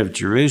 and that of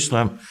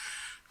Jerusalem,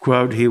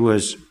 quote, he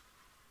was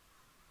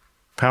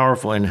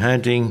powerful in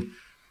hunting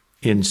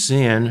in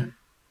sin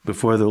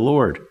before the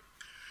Lord.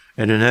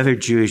 And another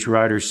Jewish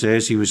writer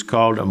says he was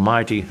called a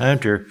mighty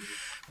hunter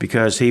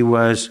because he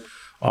was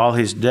all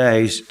his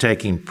days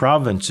taking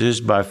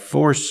provinces by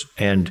force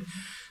and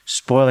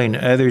spoiling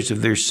others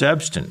of their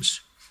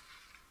substance,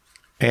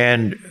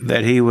 and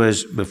that he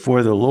was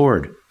before the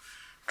Lord,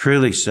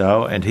 truly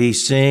so, and he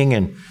seeing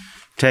and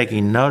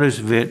taking notice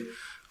of it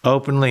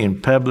openly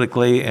and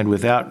publicly and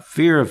without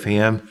fear of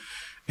him,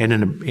 and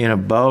in a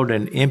bold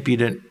and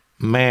impudent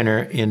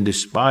manner in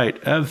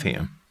despite of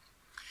him.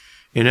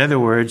 In other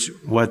words,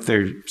 what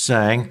they're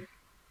saying,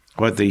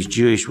 what these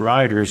Jewish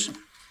writers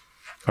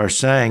are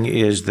saying,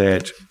 is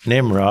that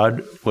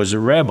Nimrod was a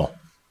rebel.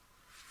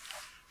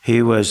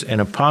 He was an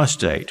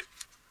apostate,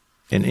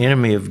 an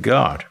enemy of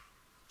God.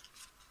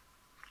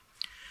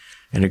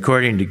 And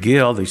according to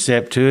Gill, the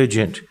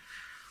Septuagint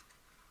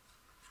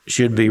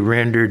should be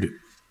rendered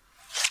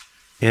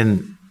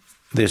in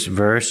this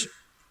verse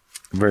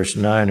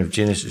 9 of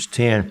Genesis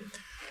 10,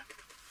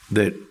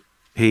 that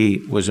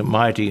he was a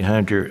mighty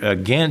hunter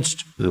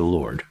against the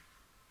Lord.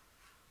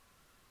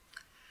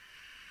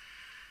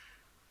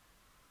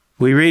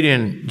 We read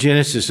in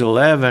Genesis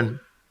 11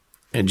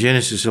 and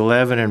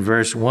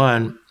verse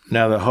 1,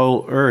 now the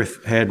whole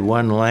earth had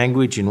one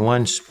language and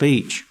one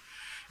speech.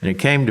 And it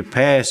came to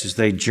pass as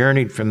they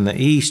journeyed from the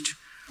east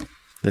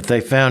that they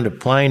found a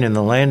plain in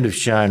the land of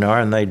Shinar,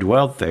 and they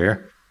dwelt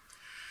there.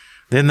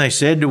 Then they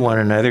said to one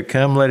another,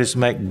 come, let us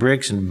make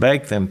bricks and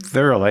bake them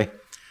thoroughly.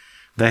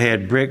 They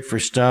had brick for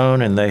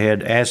stone, and they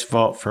had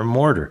asphalt for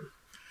mortar.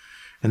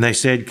 And they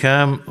said,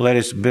 come, let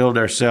us build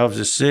ourselves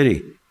a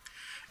city,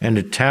 and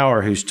a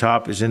tower whose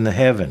top is in the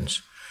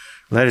heavens.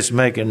 Let us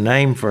make a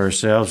name for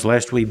ourselves,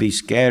 lest we be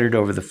scattered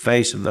over the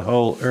face of the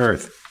whole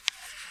earth.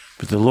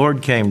 But the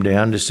Lord came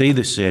down to see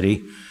the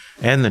city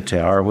and the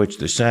tower which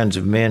the sons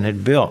of men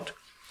had built.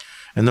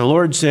 And the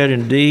Lord said,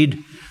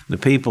 indeed, the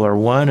people are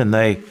one, and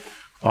they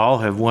all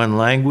have one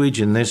language,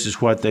 and this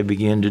is what they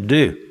begin to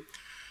do.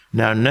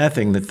 Now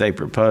nothing that they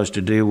propose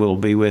to do will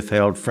be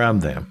withheld from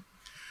them.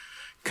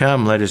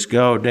 Come, let us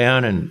go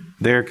down and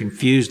there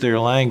confuse their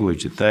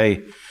language, that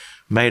they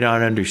may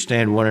not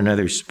understand one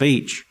another's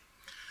speech.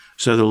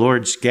 So the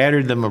Lord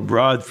scattered them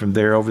abroad from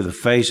there over the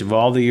face of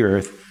all the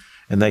earth,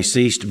 and they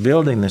ceased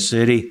building the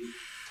city.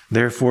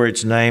 Therefore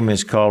its name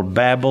is called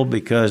Babel,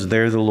 because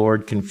there the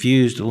Lord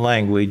confused the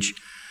language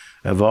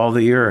of all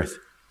the earth.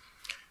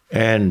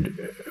 And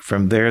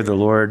from there the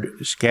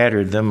Lord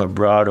scattered them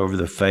abroad over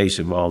the face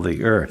of all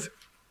the earth.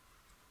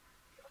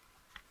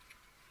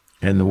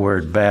 And the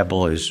word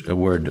Babel is a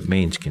word that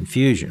means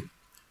confusion.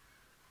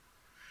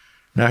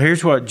 Now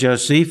here's what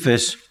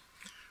Josephus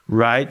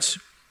writes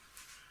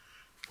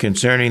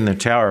concerning the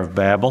Tower of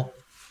Babel.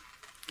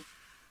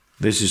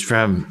 This is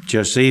from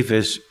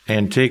Josephus'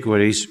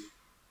 Antiquities,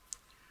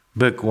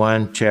 Book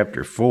 1,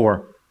 Chapter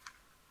 4.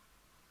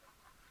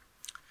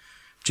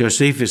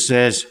 Josephus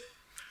says,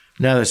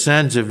 now the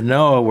sons of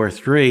Noah were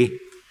three,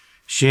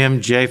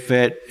 Shem,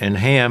 Japheth, and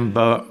Ham,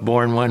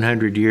 born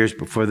 100 years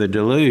before the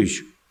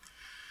deluge.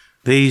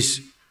 These,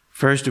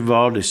 first of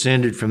all,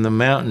 descended from the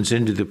mountains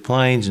into the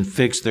plains and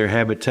fixed their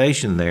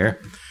habitation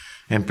there,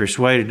 and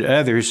persuaded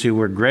others who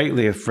were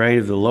greatly afraid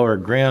of the lower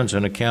grounds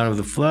on account of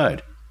the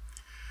flood,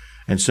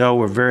 and so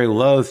were very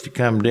loath to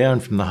come down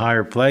from the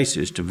higher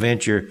places to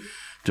venture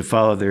to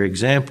follow their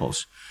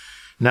examples.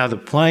 Now the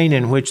plain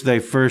in which they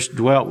first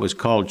dwelt was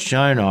called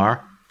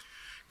Shinar.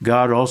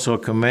 God also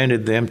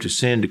commanded them to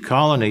send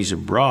colonies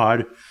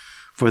abroad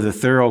for the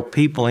thorough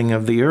peopling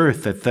of the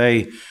earth, that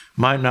they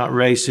might not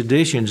raise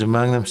seditions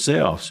among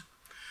themselves,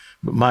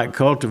 but might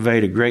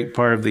cultivate a great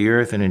part of the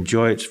earth and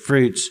enjoy its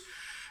fruits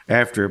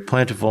after a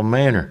plentiful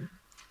manner.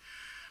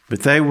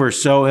 But they were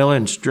so ill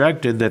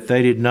instructed that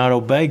they did not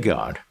obey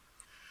God,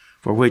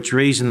 for which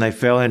reason they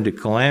fell into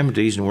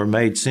calamities and were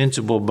made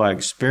sensible by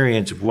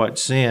experience of what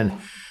sin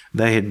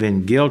they had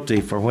been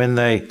guilty. For when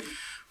they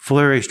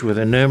flourished with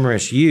a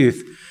numerous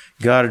youth,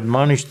 God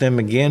admonished them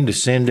again to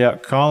send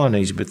out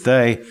colonies, but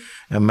they,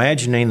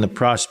 imagining the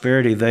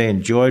prosperity they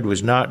enjoyed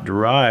was not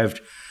derived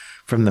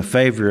from the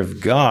favor of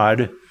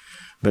God,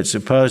 but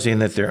supposing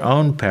that their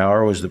own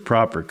power was the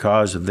proper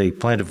cause of the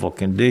plentiful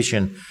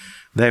condition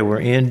they were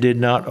in, did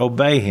not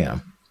obey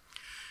him.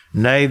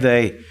 Nay,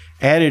 they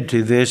added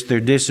to this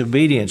their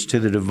disobedience to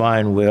the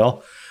divine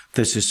will,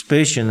 the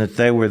suspicion that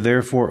they were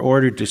therefore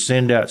ordered to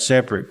send out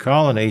separate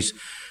colonies,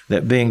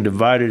 that being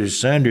divided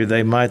asunder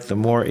they might the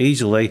more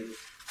easily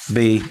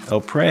be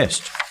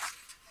oppressed.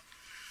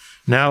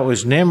 Now it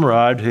was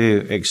Nimrod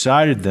who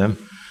excited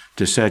them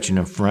to such an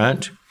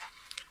affront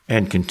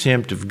and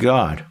contempt of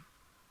God.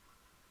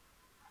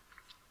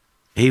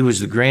 He was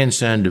the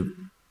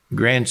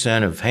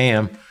grandson of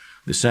Ham,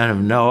 the son of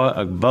Noah,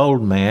 a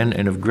bold man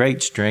and of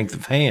great strength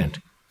of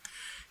hand.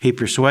 He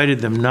persuaded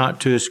them not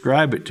to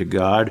ascribe it to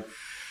God,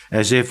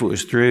 as if it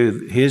was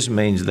through his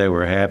means they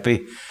were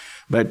happy,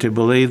 but to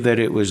believe that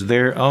it was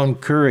their own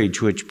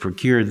courage which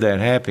procured that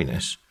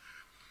happiness.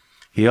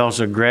 He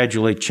also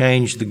gradually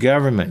changed the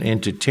government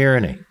into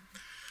tyranny,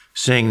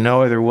 seeing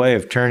no other way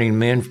of turning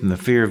men from the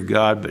fear of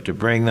God but to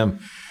bring them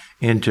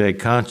into a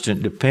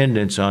constant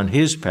dependence on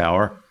his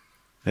power,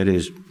 that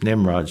is,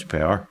 Nimrod's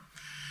power.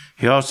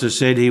 He also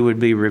said he would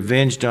be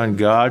revenged on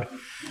God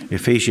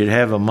if he should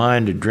have a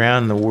mind to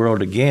drown the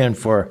world again,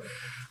 for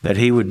that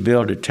he would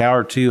build a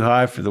tower too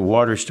high for the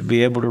waters to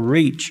be able to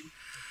reach,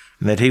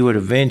 and that he would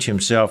avenge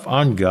himself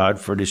on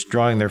God for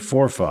destroying their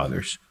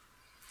forefathers.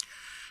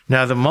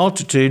 Now the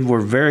multitude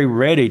were very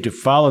ready to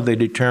follow the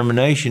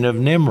determination of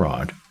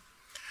Nimrod,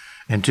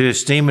 and to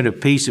esteem it a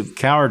piece of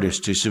cowardice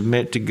to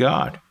submit to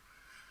God.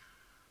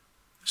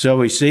 So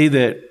we see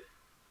that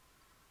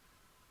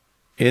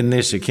in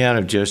this account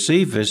of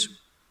Josephus,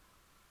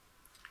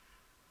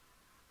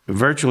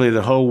 virtually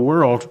the whole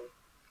world,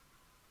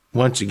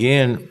 once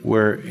again,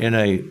 were in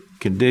a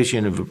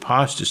condition of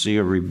apostasy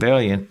or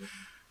rebellion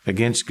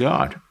against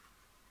God.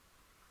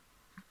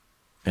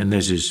 And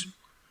this is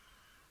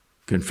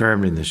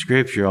confirmed in the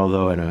Scripture,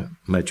 although in a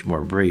much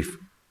more brief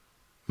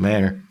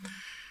manner.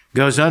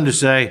 Goes on to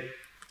say,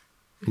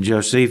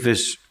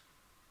 Josephus'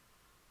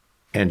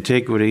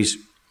 Antiquities,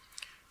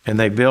 and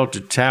they built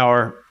a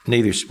tower,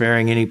 neither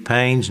sparing any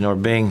pains nor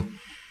being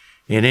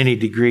in any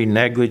degree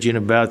negligent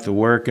about the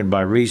work, and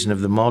by reason of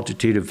the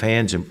multitude of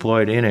hands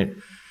employed in it,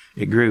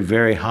 it grew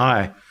very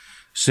high,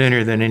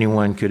 sooner than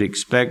anyone could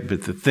expect,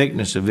 but the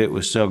thickness of it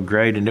was so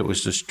great, and it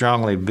was so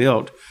strongly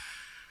built,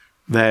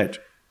 that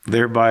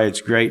thereby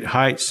its great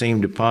height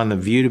seemed upon the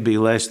view to be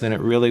less than it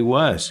really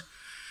was.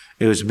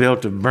 It was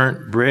built of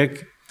burnt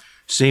brick,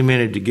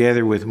 cemented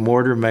together with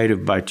mortar made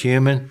of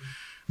bitumen,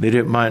 that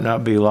it might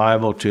not be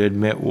liable to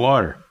admit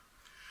water.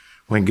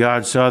 When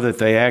God saw that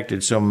they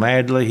acted so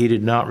madly, he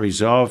did not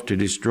resolve to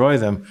destroy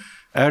them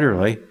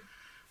utterly,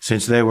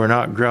 since they were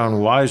not grown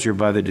wiser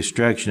by the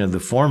destruction of the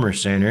former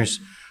sinners,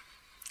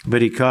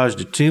 but he caused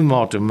a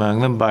tumult among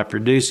them by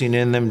producing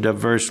in them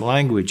diverse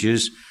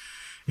languages,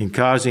 and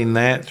causing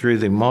that through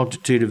the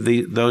multitude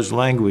of those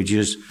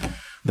languages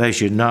they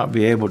should not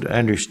be able to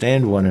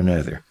understand one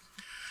another.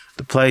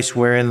 The place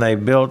wherein they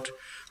built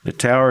the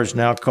tower is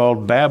now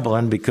called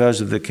Babylon,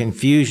 because of the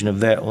confusion of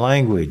that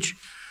language,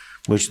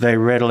 which they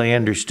readily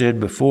understood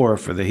before,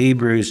 for the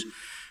Hebrews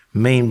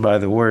mean by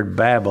the word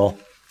Babel,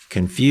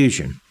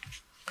 confusion.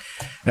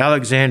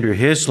 Alexander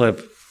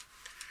Hislop,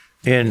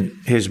 in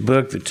his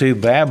book, The Two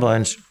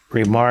Babylons,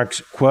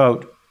 remarks,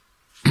 quote,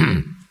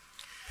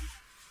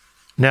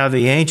 Now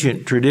the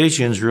ancient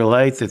traditions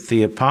relate that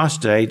the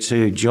apostates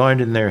who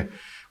joined in their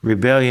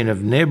rebellion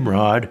of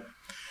Nimrod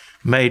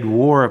made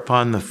war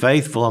upon the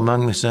faithful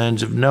among the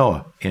sons of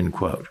Noah, end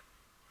quote.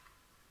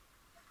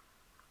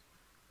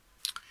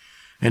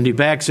 And he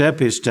backs up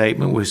his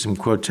statement with some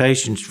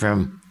quotations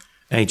from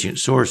ancient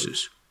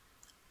sources.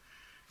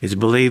 It's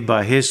believed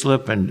by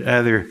Hislop and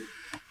other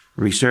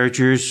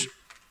researchers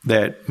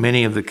that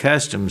many of the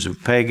customs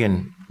of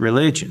pagan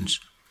religions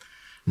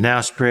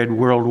now spread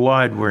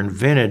worldwide were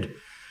invented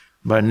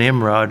by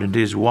Nimrod and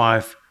his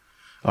wife,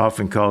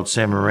 often called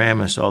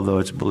Semiramis, although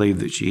it's believed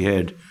that she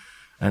had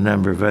a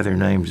number of other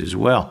names as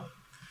well.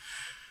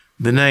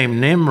 The name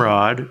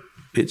Nimrod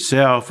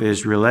itself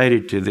is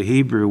related to the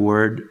Hebrew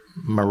word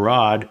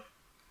marad,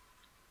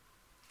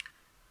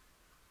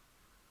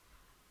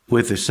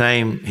 with the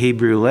same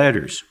Hebrew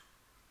letters,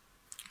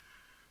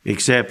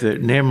 except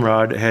that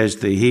Nimrod has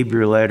the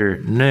Hebrew letter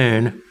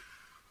nun,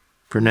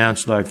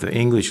 pronounced like the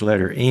English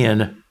letter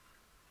N,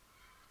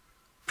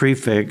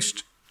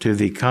 prefixed to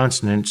the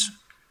consonants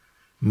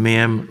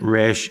mem,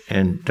 resh,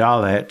 and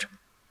dalet,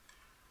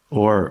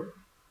 or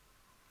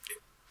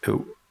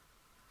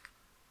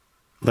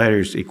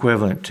letters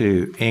equivalent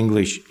to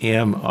English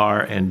M,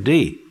 R, and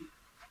D.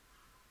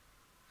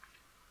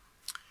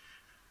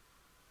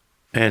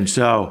 And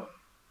so,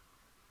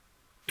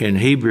 in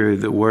Hebrew,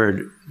 the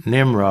word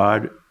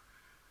Nimrod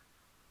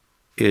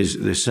is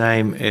the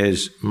same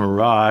as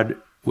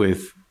marad,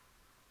 with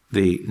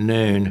the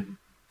nun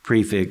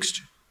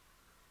prefixed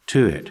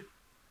to it,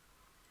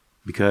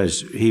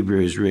 because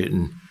Hebrew is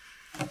written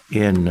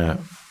in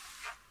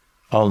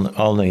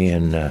only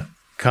in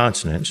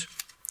consonants,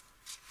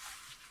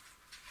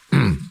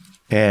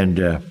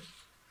 and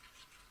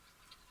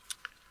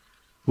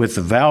with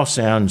the vowel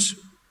sounds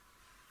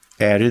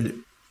added,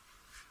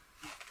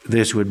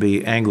 this would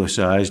be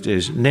anglicized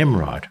as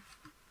Nimrod.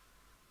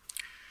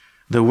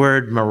 The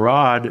word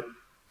marad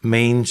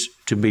means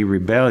to be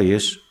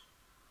rebellious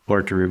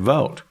or to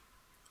revolt.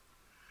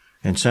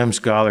 And some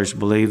scholars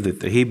believe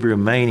that the Hebrew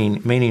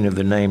meaning of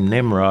the name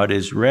Nimrod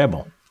is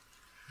rebel.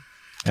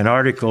 An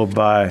article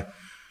by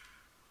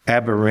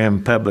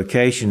Abarim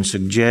Publication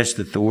suggests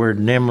that the word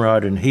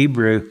Nimrod in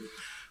Hebrew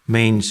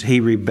means he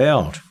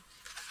rebelled,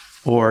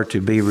 or to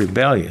be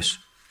rebellious.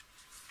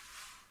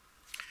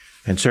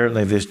 And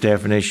certainly this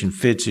definition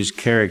fits his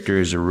character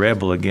as a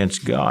rebel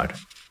against God.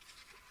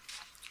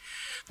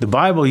 The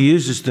Bible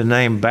uses the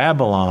name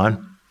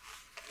Babylon,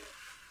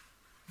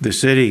 the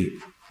city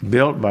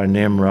built by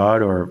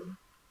Nimrod, or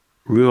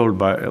ruled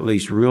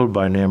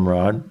by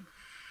Nimrod,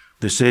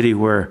 the city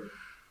where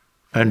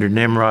under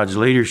Nimrod's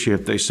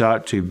leadership they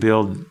sought to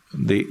build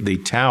the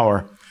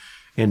tower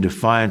in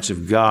defiance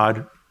of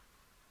God.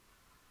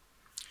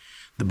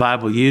 The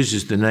Bible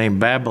uses the name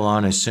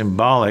Babylon as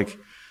symbolic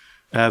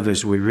of,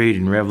 as we read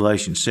in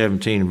Revelation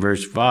 17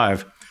 verse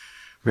 5,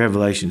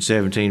 Revelation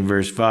 17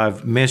 verse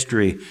 5,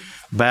 mystery,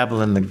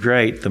 Babylon the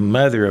Great, the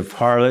mother of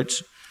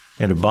harlots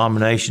and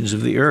abominations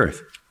of the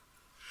earth.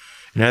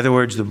 In other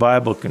words, the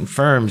Bible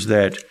confirms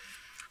that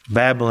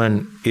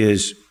Babylon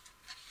is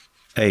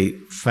a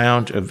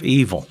fount of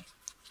evil,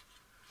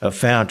 a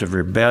fount of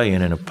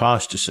rebellion and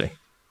apostasy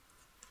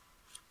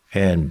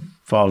and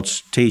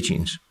false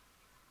teachings.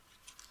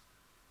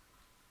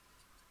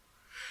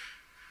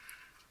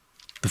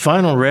 The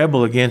final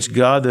rebel against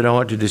God that I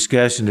want to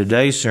discuss in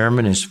today's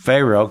sermon is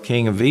Pharaoh,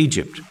 king of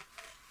Egypt.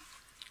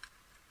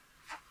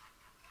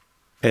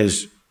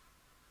 As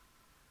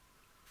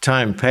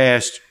time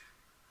passed,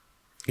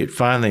 it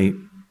finally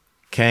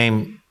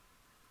came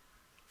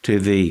to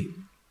the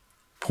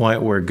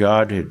point where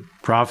God had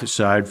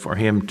prophesied for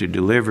him to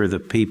deliver the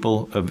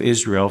people of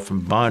Israel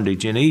from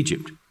bondage in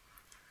Egypt.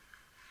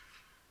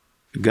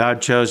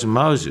 God chose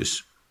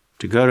Moses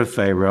to go to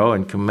Pharaoh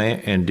and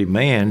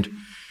demand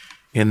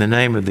in the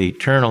name of the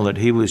Eternal that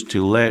he was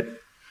to let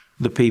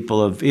the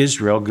people of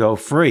Israel go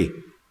free.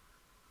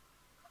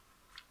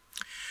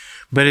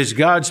 But as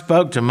God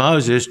spoke to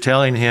Moses,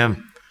 telling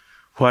him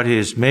what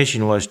his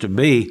mission was to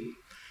be,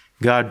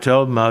 God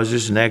told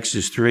Moses in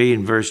Exodus 3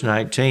 and verse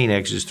 19,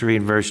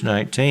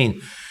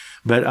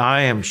 "But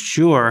I am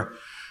sure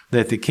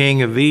that the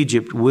king of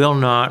Egypt will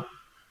not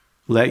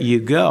let you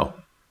go.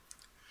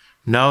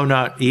 No,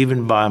 not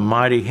even by a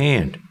mighty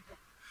hand.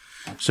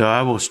 So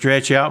I will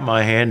stretch out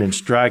my hand and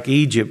strike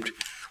Egypt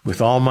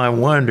with all my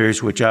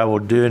wonders, which I will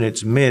do in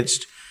its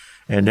midst,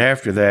 and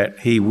after that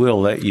he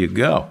will let you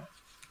go."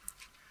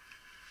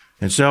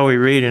 And so we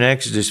read in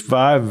Exodus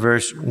 5,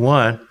 verse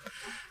 1,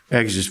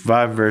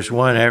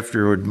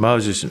 afterward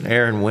Moses and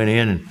Aaron went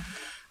in and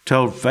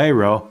told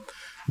Pharaoh,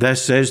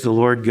 "Thus says the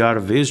Lord God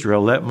of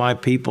Israel, let my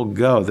people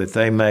go, that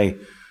they may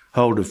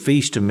hold a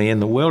feast to me in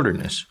the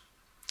wilderness."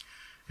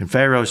 And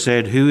Pharaoh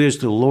said, "Who is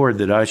the Lord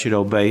that I should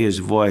obey his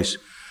voice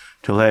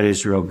to let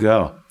Israel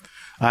go?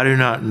 I do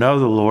not know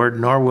the Lord,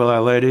 nor will I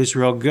let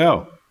Israel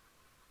go."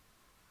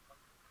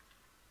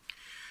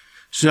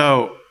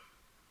 So,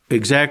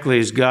 exactly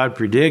as God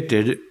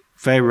predicted,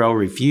 Pharaoh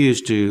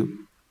refused to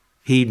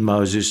heed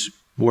Moses'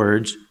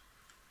 words,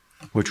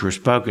 which were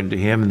spoken to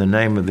him in the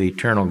name of the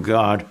eternal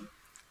God.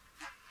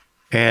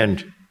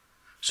 And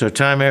so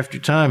time after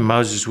time,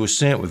 Moses was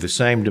sent with the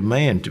same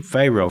demand to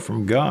Pharaoh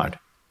from God.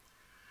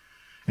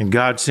 And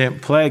God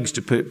sent plagues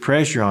to put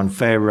pressure on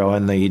Pharaoh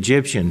and the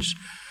Egyptians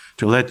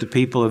to let the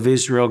people of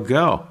Israel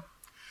go.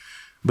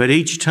 But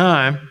each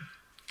time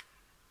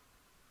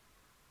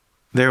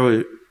there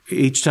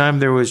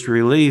was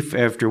relief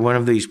after one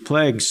of these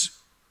plagues,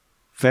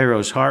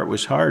 Pharaoh's heart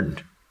was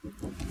hardened,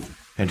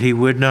 and he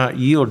would not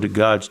yield to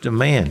God's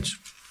demands.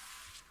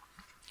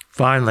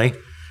 Finally,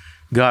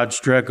 God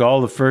struck all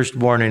the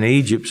firstborn in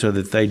Egypt so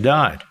that they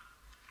died,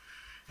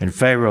 and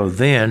Pharaoh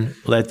then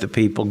let the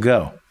people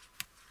go.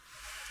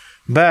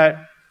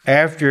 But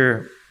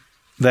after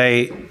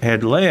they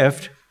had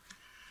left,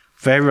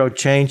 Pharaoh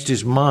changed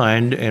his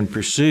mind and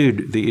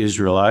pursued the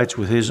Israelites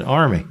with his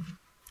army.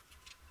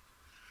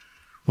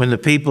 When the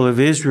people of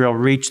Israel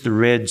reached the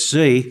Red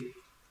Sea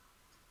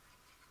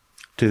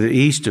to the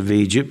east of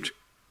Egypt,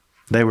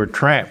 they were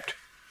trapped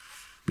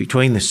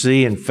between the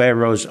sea and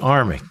Pharaoh's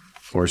army,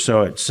 or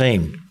so it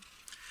seemed.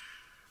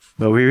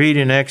 But we read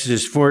in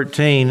Exodus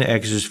 14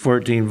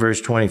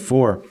 verse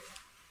 24,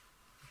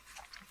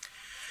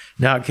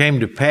 "Now it came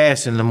to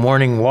pass in the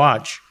morning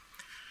watch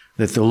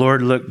that the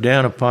Lord looked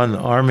down upon the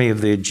army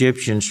of the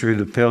Egyptians through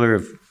the pillar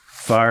of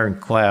fire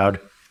and cloud,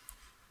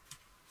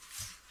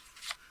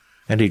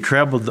 and he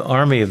troubled the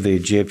army of the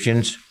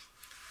Egyptians,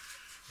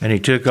 and he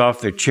took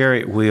off their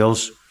chariot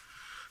wheels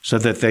so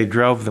that they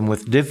drove them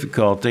with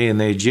difficulty. And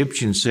the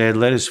Egyptians said,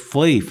 'Let us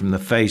flee from the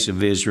face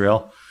of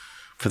Israel,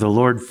 for the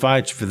Lord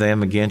fights for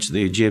them against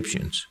the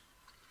Egyptians.'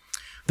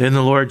 Then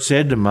the Lord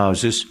said to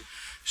Moses,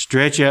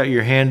 'Stretch out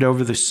your hand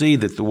over the sea,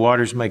 that the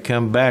waters may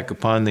come back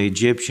upon the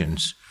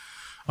Egyptians,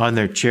 on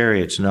their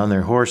chariots and on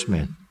their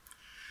horsemen.'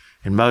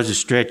 And Moses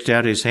stretched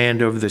out his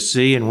hand over the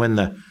sea, and when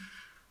the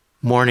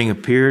morning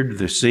appeared,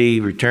 the sea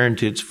returned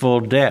to its full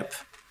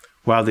depth,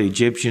 while the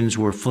Egyptians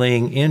were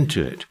fleeing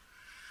into it.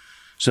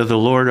 So the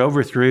Lord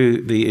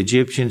overthrew the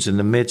Egyptians in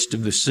the midst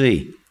of the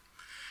sea.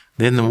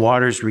 Then the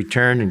waters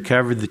returned and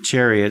covered the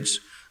chariots,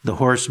 the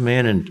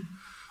horsemen, and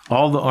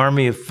all the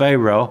army of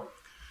Pharaoh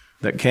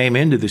that came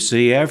into the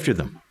sea after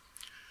them.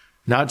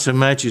 Not so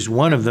much as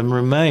one of them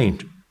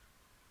remained.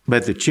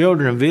 But the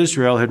children of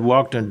Israel had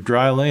walked on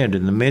dry land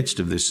in the midst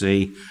of the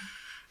sea,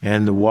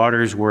 and the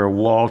waters were a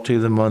wall to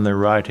them on their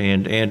right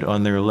hand and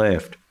on their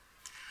left.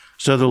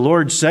 So the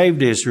Lord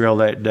saved Israel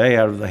that day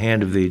out of the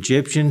hand of the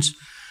Egyptians,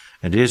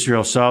 and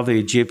Israel saw the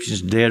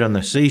Egyptians dead on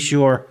the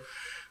seashore.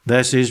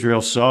 Thus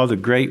Israel saw the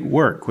great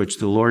work which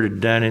the Lord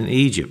had done in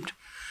Egypt.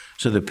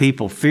 So the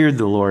people feared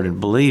the Lord and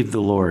believed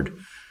the Lord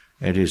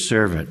and his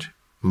servant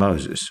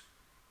Moses."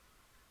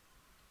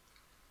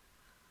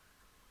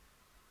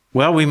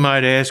 Well, we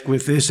might ask,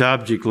 with this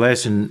object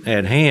lesson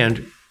at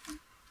hand,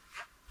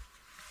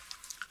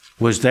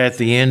 was that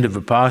the end of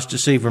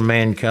apostasy for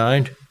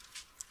mankind?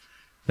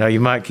 Now, you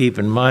might keep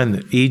in mind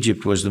that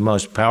Egypt was the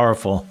most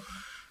powerful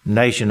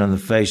nation on the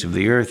face of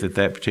the earth at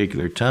that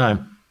particular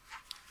time,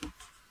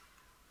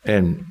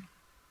 and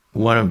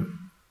one of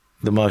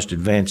the most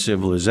advanced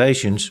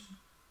civilizations,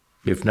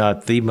 if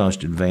not the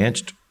most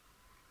advanced.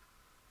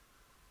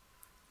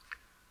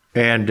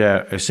 And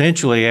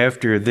essentially,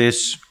 after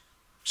this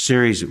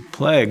series of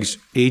plagues,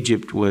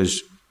 Egypt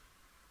was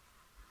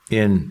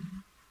in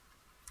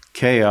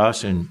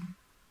chaos and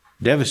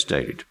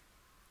devastated.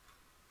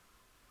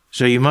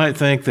 So you might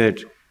think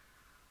that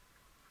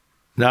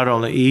not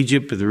only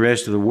Egypt, but the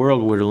rest of the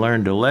world would have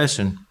learned a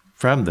lesson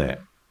from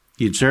that.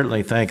 You'd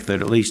certainly think that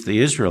at least the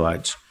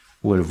Israelites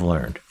would have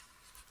learned.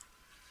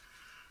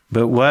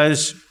 But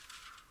was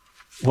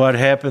what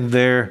happened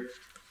there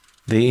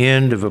the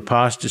end of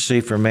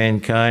apostasy for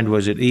mankind?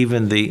 Was it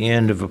even the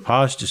end of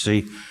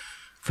apostasy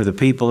for the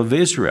people of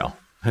Israel?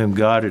 whom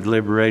God had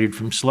liberated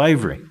from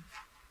slavery?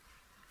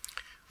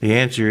 The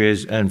answer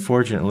is,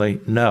 unfortunately,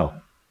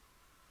 no.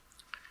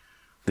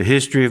 The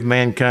history of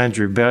mankind's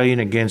rebellion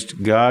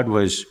against God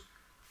was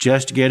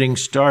just getting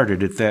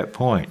started at that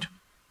point.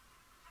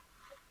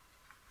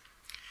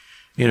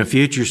 In a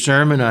future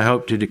sermon, I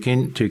hope to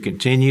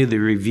continue the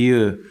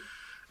review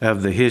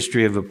of the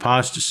history of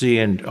apostasy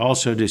and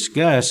also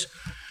discuss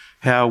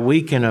how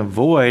we can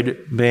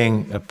avoid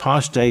being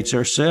apostates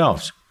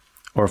ourselves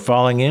or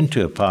falling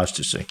into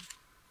apostasy.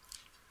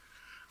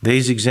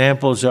 These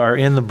examples are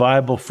in the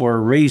Bible for a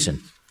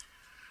reason.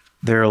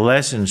 There are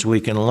lessons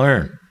we can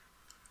learn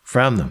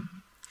from them.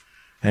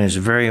 And it's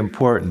very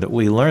important that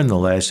we learn the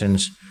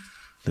lessons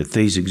that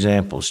these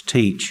examples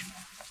teach.